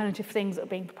many alternative things that are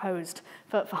being proposed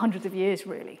for hundreds of years,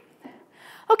 really.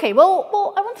 Okay, well,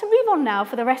 I want to move on now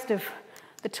for the rest of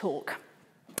the talk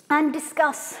and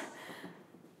discuss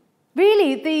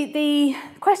really the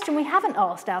question we haven't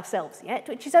asked ourselves yet,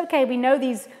 which is, okay, we know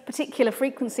these particular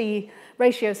frequency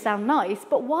ratios sound nice,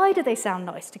 but why do they sound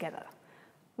nice together?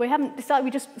 We haven't decided,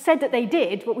 we just said that they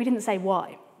did, but we didn't say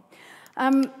why.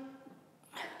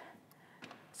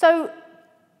 So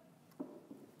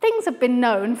things have been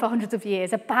known for hundreds of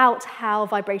years about how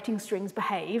vibrating strings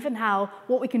behave and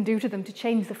what we can do to them to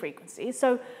change the frequency.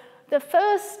 So the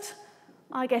first,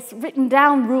 I guess, written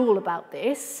down rule about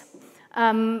this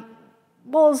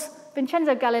was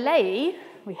Vincenzo Galilei,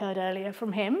 we heard earlier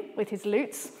from him with his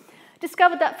lutes,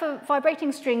 discovered that for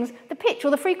vibrating strings, the pitch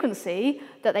or the frequency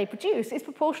that they produce is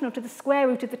proportional to the square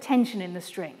root of the tension in the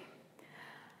string.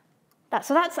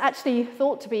 So that's actually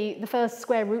thought to be the first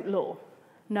square root law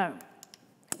known.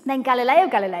 Then Galileo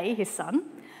Galilei, his son,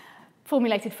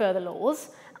 formulated further laws,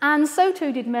 and so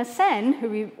too did Mersenne, who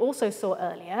we also saw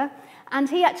earlier, and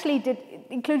he actually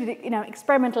included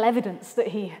experimental evidence that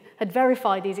he had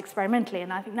verified these experimentally,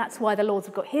 and I think that's why the laws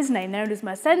have got his name. They're known as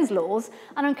Mersenne's laws,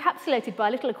 and are encapsulated by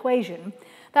a little equation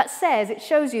that says, it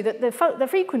shows you that the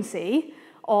frequency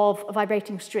of a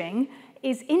vibrating string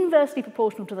is inversely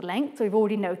proportional to the length, so we've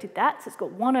already noted that, so it's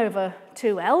got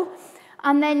 1/2L,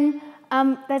 and then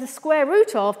there's a square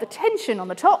root of the tension on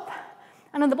the top,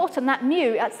 and on the bottom, that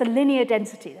mu, that's the linear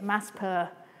density, the mass per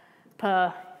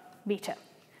meter,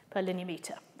 per linear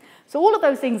meter. So all of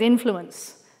those things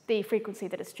influence the frequency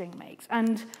that a string makes.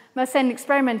 And Mersenne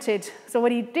experimented, so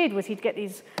what he did was he'd get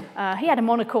these, he had a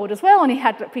monochord as well, and he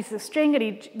had pieces of string, and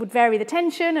he would vary the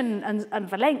tension and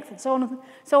the length and so on and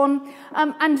so on.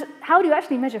 And how do you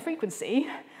actually measure frequency?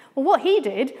 Well, what he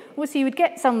did was he would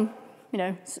get some,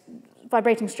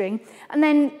 vibrating string, and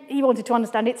then he wanted to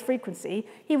understand its frequency.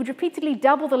 He would repeatedly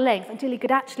double the length until he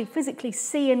could actually physically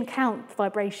see and count the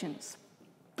vibrations.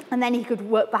 and then he could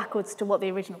work backwards to what the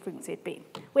original frequency had been.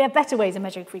 We have better ways of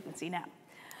measuring frequency now.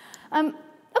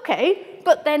 Okay,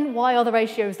 but then why are the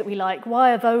ratios that we like,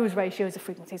 why are those ratios of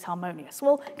frequencies harmonious?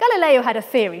 Well, Galileo had a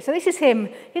theory. So this is him.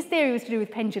 His theory was to do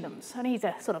with pendulums, and he's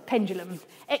a sort of pendulum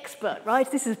expert,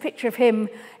 right? This is a picture of him,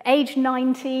 age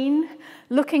 19,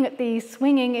 looking at these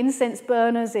swinging incense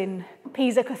burners in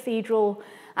Pisa Cathedral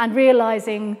and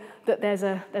realizing that there's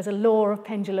a law of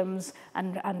pendulums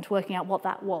and working out what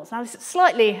that was. Now, there's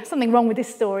slightly something wrong with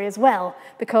this story as well,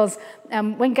 because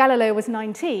when Galileo was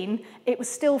 19, it was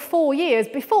still 4 years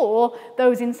before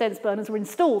those incense burners were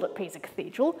installed at Pisa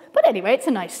Cathedral. But anyway, it's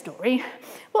a nice story.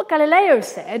 What Galileo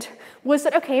said was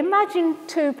that, okay, imagine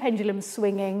two pendulums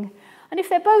swinging, and if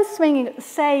they're both swinging at the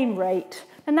same rate,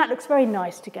 then that looks very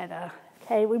nice together.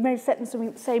 Okay, we may set them swinging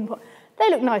at the same point. They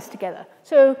look nice together,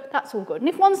 so that's all good. And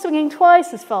if one's swinging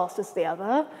twice as fast as the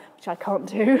other, which I can't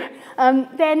do,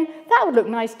 then that would look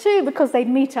nice too, because they'd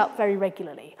meet up very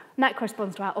regularly. And that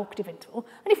corresponds to our octave interval.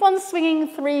 And if one's swinging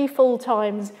 3 full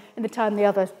times in the time the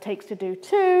other takes to do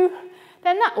 2,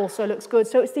 then that also looks good.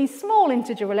 So it's these small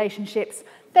integer relationships.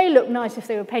 They look nice if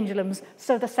they were pendulums,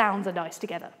 so the sounds are nice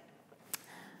together.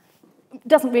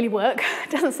 Doesn't really work,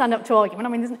 doesn't stand up to argument. I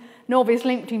mean, there's an obvious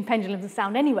link between pendulums and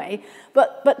sound anyway,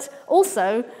 but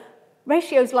also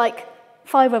ratios like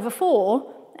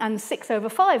 5/4 and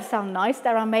 6/5 sound nice.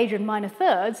 They're our major and minor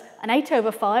thirds, and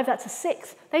 8/5, that's a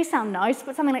sixth. They sound nice,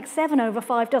 but something like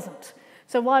 7/5 doesn't.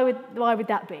 So why would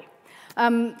that be?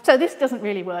 So this doesn't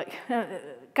really work.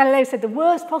 Galileo said the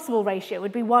worst possible ratio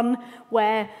would be one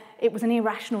where it was an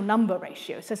irrational number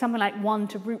ratio, so something like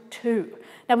 1/√2.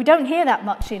 Now, we don't hear that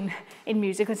much in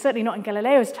music, and certainly not in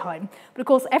Galileo's time, but of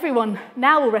course everyone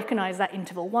now will recognize that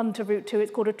interval, 1/√2. It's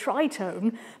called a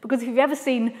tritone, because if you've ever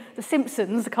seen The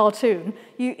Simpsons, the cartoon,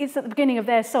 it's at the beginning of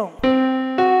their song.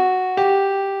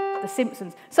 The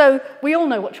Simpsons. So we all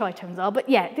know what tritones are, but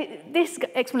yeah, this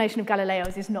explanation of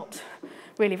Galileo's is not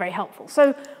really very helpful.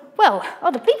 So, well,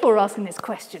 other people were asking this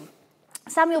question.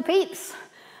 Samuel Pepys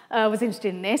was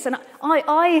interested in this, and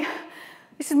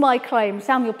this is my claim.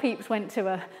 Samuel Pepys went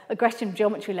to a Gresham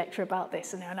geometry lecture about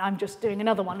this, and I'm just doing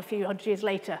another one a few hundred years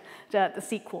later, the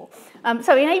sequel.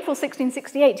 So in April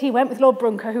 1668, he went with Lord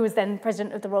Brunker, who was then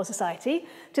president of the Royal Society,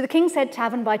 to the King's Head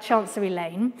Tavern by Chancery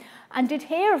Lane, and did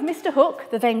hear of Mr. Hooke,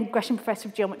 the then Gresham Professor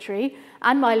of Geometry,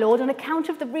 and my lord, an account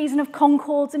of the reason of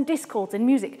concords and discords in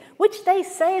music, which they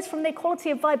say is from the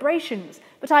equality of vibrations,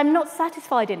 but I am not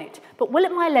satisfied in it, but will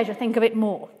at my leisure think of it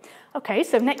more. Okay,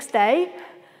 so next day,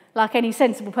 like any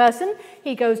sensible person,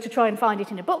 he goes to try and find it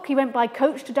in a book. He went by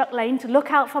coach to Duck Lane to look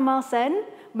out for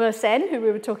Mersenne, who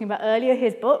we were talking about earlier,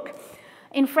 his book,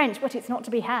 in French, but it's not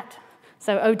to be had.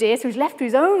 So, oh dear, so he's left to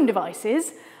his own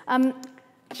devices.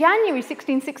 January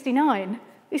 1669,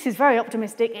 this is very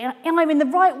optimistic. I'm in the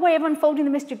right way of unfolding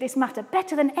the mystery of this matter,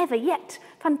 better than ever yet.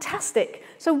 Fantastic.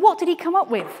 So what did he come up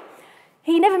with?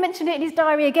 He never mentioned it in his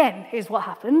diary again, is what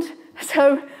happened.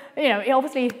 So, he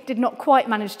obviously did not quite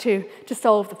manage to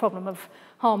solve the problem of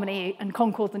harmony and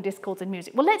concords and discords in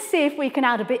music. Well, let's see if we can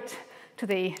add a bit to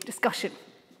the discussion.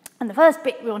 And the first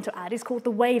bit we want to add is called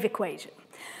the wave equation.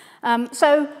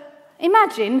 So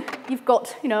imagine you've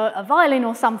got, a violin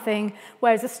or something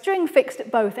where there's a string fixed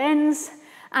at both ends,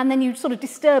 and then you sort of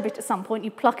disturb it at some point, you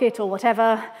pluck it or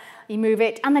whatever, you move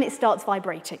it, and then it starts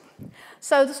vibrating.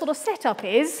 So the sort of setup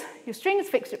is your string is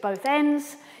fixed at both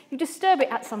ends, you disturb it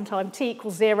at some time, t =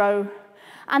 0,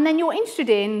 and then you're interested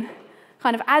in,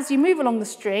 kind of as you move along the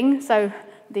string, so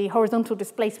the horizontal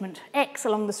displacement x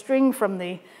along the string from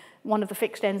one of the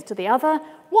fixed ends to the other,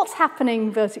 what's happening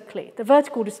vertically? The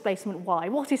vertical displacement y,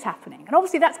 what is happening? And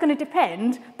obviously that's going to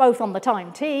depend both on the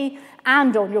time t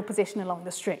and on your position along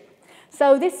the string.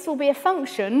 So this will be a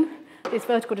function, this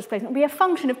vertical displacement will be a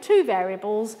function of two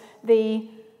variables, the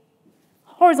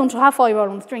horizontal, how far you are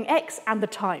on the string x, and the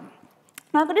time.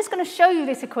 Now I'm just going to show you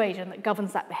this equation that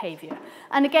governs that behavior.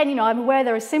 And again, I'm aware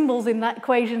there are symbols in that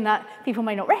equation that people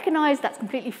may not recognize, that's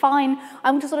completely fine.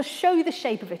 I'm going to sort of show you the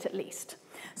shape of it at least.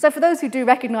 So for those who do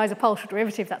recognize a partial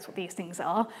derivative, that's what these things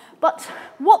are. But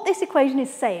what this equation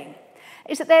is saying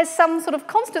is that there's some sort of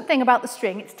constant thing about the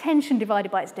string, it's tension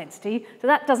divided by its density, so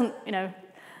that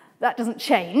doesn't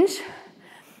change.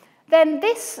 Then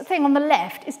this thing on the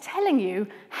left is telling you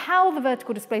how the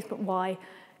vertical displacement y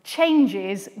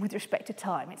changes with respect to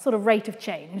time. It's sort of rate of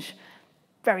change,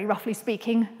 very roughly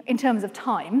speaking, in terms of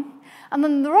time. And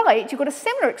then on the right, you've got a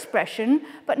similar expression,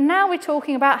 but now we're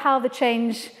talking about how the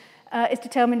change is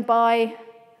determined by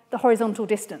the horizontal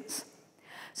distance.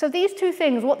 So these two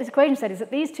things, what this equation said is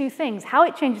that these two things, how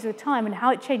it changes with time and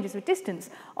how it changes with distance,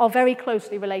 are very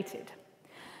closely related.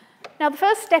 Now, the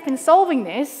first step in solving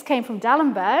this came from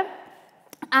D'Alembert,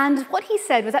 And what he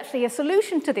said was actually a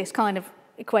solution to this kind of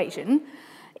equation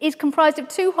is comprised of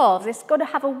two halves. It's got to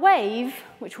have a wave,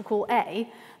 which we'll call A,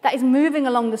 that is moving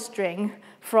along the string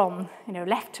from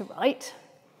left to right.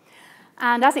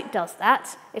 And as it does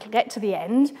that, it'll get to the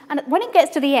end. And when it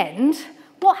gets to the end,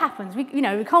 what happens? We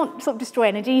can't sort of destroy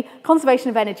energy. Conservation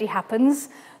of energy happens.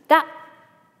 That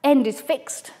end is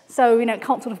fixed, so it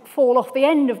can't sort of fall off the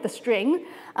end of the string.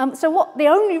 So the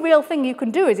only real thing you can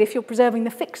do is, if you're preserving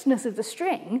the fixedness of the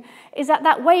string, is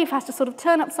that wave has to sort of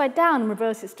turn upside down and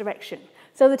reverse its direction,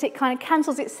 so that it kind of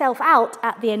cancels itself out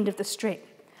at the end of the string.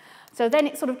 So then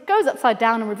it sort of goes upside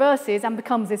down and reverses and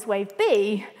becomes this wave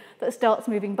B that starts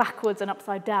moving backwards and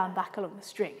upside down back along the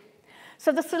string.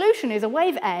 So the solution is a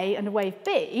wave A and a wave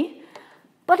B,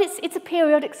 but it's a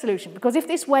periodic solution, because if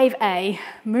this wave A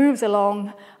moves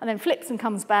along and then flips and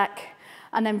comes back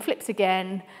and then flips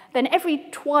again, then every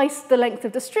twice the length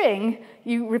of the string,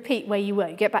 you repeat where you were,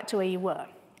 you get back to where you were.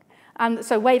 And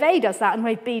so wave A does that, and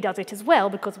wave B does it as well,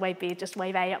 because wave B is just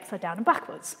wave A upside down and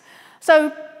backwards.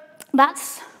 So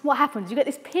that's what happens. You get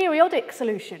this periodic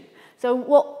solution. So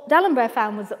what D'Alembert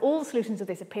found was that all the solutions of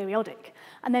this are periodic.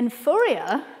 And then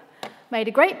Fourier made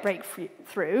a great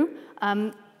breakthrough.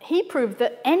 He proved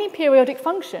that any periodic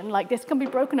function like this can be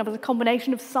broken up as a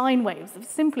combination of sine waves, the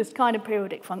simplest kind of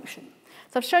periodic function.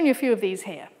 So I've shown you a few of these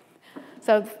here.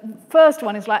 So the first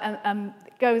one is like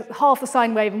goes half the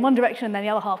sine wave in one direction and then the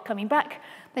other half coming back.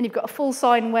 Then you've got a full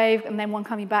sine wave and then one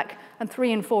coming back, and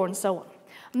 3 and 4 and so on.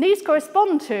 And these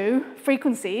correspond to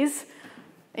frequencies,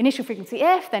 initial frequency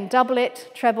f, then double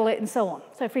it, treble it, and so on.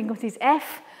 So frequencies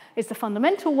f is the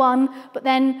fundamental one, but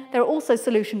then there are also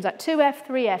solutions at 2f,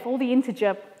 3f, all the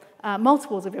integer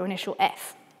multiples of your initial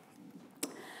f.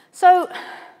 So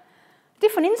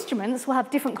different instruments will have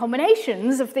different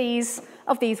combinations of these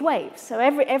waves. So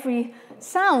every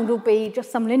sound will be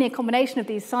just some linear combination of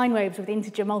these sine waves with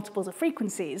integer multiples of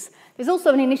frequencies. There's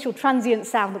also an initial transient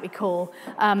sound that we call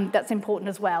that's important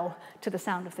as well to the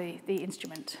sound of the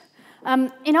instrument.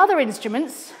 In other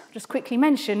instruments, just quickly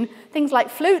mention, things like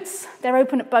flutes, they're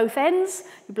open at both ends.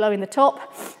 You blow in the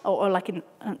top, or like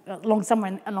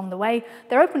somewhere along the way.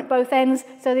 They're open at both ends,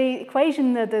 so the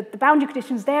equation, the boundary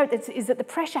conditions there is that the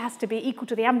pressure has to be equal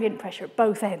to the ambient pressure at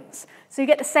both ends. So you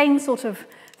get the same sort of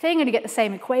thing, and you get the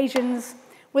same equations.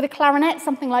 With a clarinet,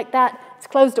 something like that, it's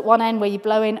closed at one end where you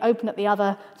blow in, open at the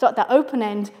other. So at that open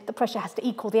end, the pressure has to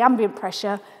equal the ambient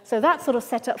pressure. So that sort of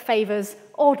setup favours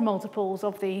odd multiples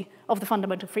of the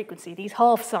fundamental frequency, these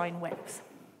half sine waves.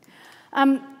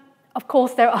 Of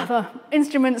course, there are other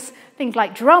instruments, things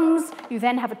like drums. You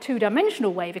then have a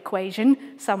two-dimensional wave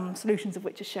equation, some solutions of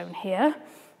which are shown here.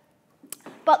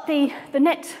 But the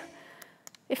net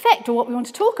effect, or what we want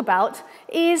to talk about,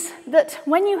 is that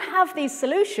when you have these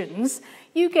solutions,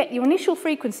 you get your initial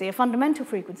frequency, a fundamental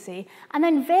frequency, and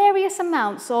then various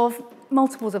amounts of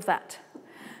multiples of that.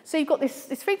 So you've got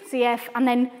this frequency f, and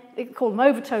then they call them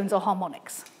overtones or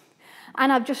harmonics.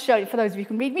 And I've just shown you, for those of you who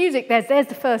can read music, there's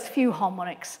the first few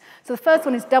harmonics. So the first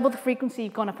one is double the frequency,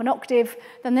 you've gone up an octave.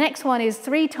 Then the next one is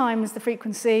 3 times the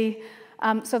frequency.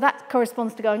 So that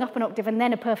corresponds to going up an octave, and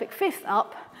then a perfect fifth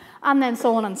up, and then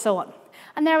so on and so on.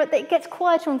 And it gets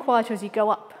quieter and quieter as you go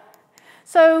up.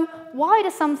 So why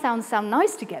do some sounds sound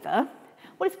nice together?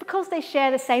 Well, it's because they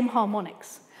share the same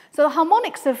harmonics. So the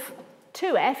harmonics of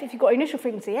 2f, if you've got initial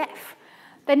frequency f,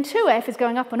 then 2f is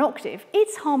going up an octave.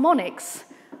 Its harmonics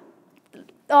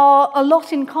are a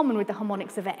lot in common with the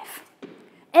harmonics of f.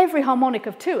 Every harmonic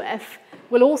of 2f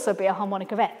will also be a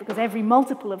harmonic of f, because every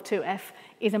multiple of 2f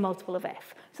is a multiple of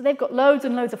f. So they've got loads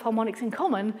and loads of harmonics in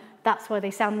common. That's why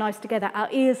they sound nice together. Our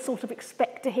ears sort of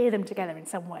expect to hear them together in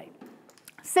some way.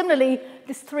 Similarly,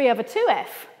 this 3 over 2f,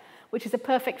 which is a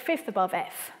perfect fifth above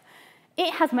f,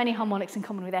 it has many harmonics in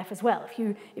common with f as well.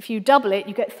 If you double it,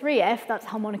 you get 3f, that's a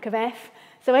harmonic of f.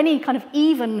 So any kind of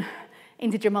even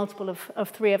integer multiple of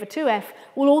 3 over 2f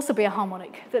will also be a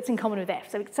harmonic that's in common with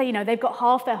f. So they've got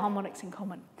half their harmonics in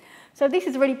common. So this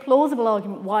is a really plausible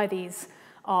argument why these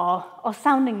are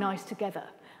sounding nice together.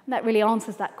 And that really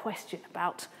answers that question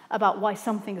about why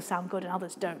some things sound good and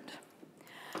others don't.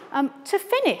 To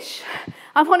finish,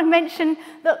 I want to mention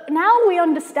that now we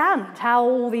understand how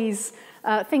all these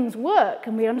things work,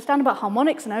 and we understand about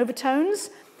harmonics and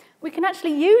overtones, we can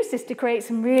actually use this to create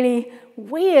some really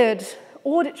weird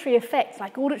auditory effects,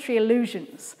 like auditory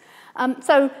illusions.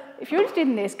 So if you're interested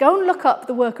in this, go and look up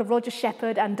the work of Roger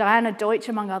Shepard and Diana Deutsch,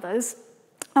 among others.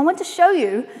 I want to show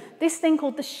you this thing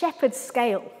called the Shepard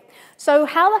scale. So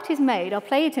how that is made, I'll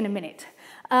play it in a minute,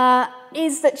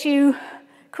 is that you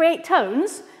create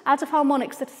tones out of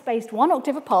harmonics that are spaced 1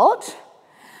 octave apart,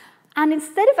 and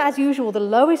instead of, as usual, the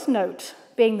lowest note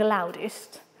being the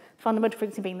loudest, fundamental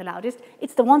frequency being the loudest,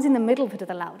 it's the ones in the middle that are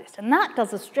the loudest. And that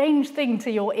does a strange thing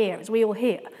to your ear, as we all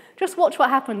hear. Just watch what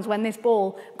happens when this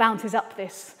ball bounces up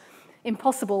this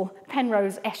impossible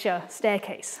Penrose-Escher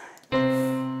staircase.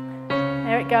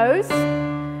 There it goes.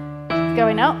 It's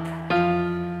going up.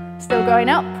 Still going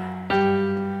up.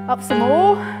 Up some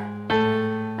more.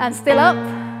 And still up.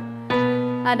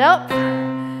 And up.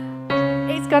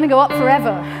 It's going to go up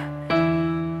forever.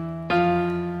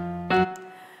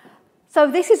 So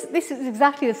this is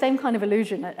exactly the same kind of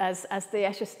illusion as the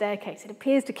Escher staircase. It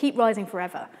appears to keep rising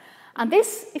forever. And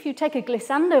this, if you take a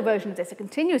glissando version of this, a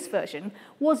continuous version,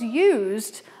 was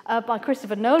used by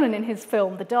Christopher Nolan in his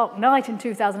film The Dark Knight in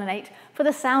 2008 for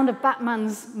the sound of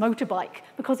Batman's motorbike,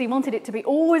 because he wanted it to be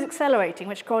always accelerating,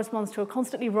 which corresponds to a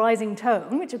constantly rising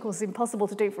tone, which of course is impossible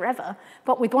to do forever.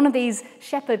 But with one of these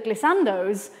Shepard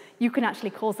glissandos, you can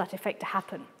actually cause that effect to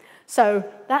happen. So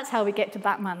that's how we get to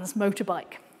Batman's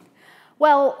motorbike.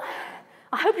 Well,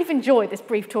 I hope you've enjoyed this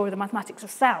brief tour of the mathematics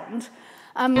of sound.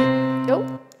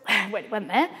 It went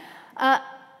there.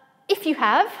 If you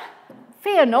have,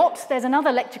 fear not, there's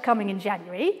another lecture coming in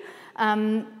January,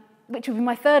 which will be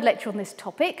my third lecture on this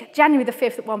topic, January the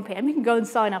 5th at 1 p.m. You can go and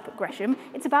sign up at Gresham.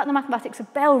 It's about the mathematics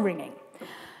of bell ringing.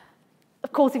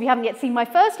 Of course, if you haven't yet seen my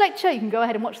first lecture, you can go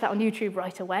ahead and watch that on YouTube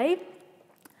right away.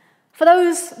 For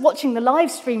those watching the live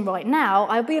stream right now,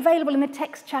 I'll be available in the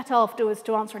text chat afterwards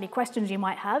to answer any questions you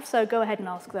might have, so go ahead and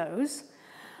ask those.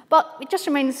 But it just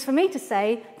remains for me to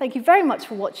say thank you very much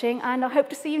for watching, and I hope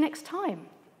to see you next time.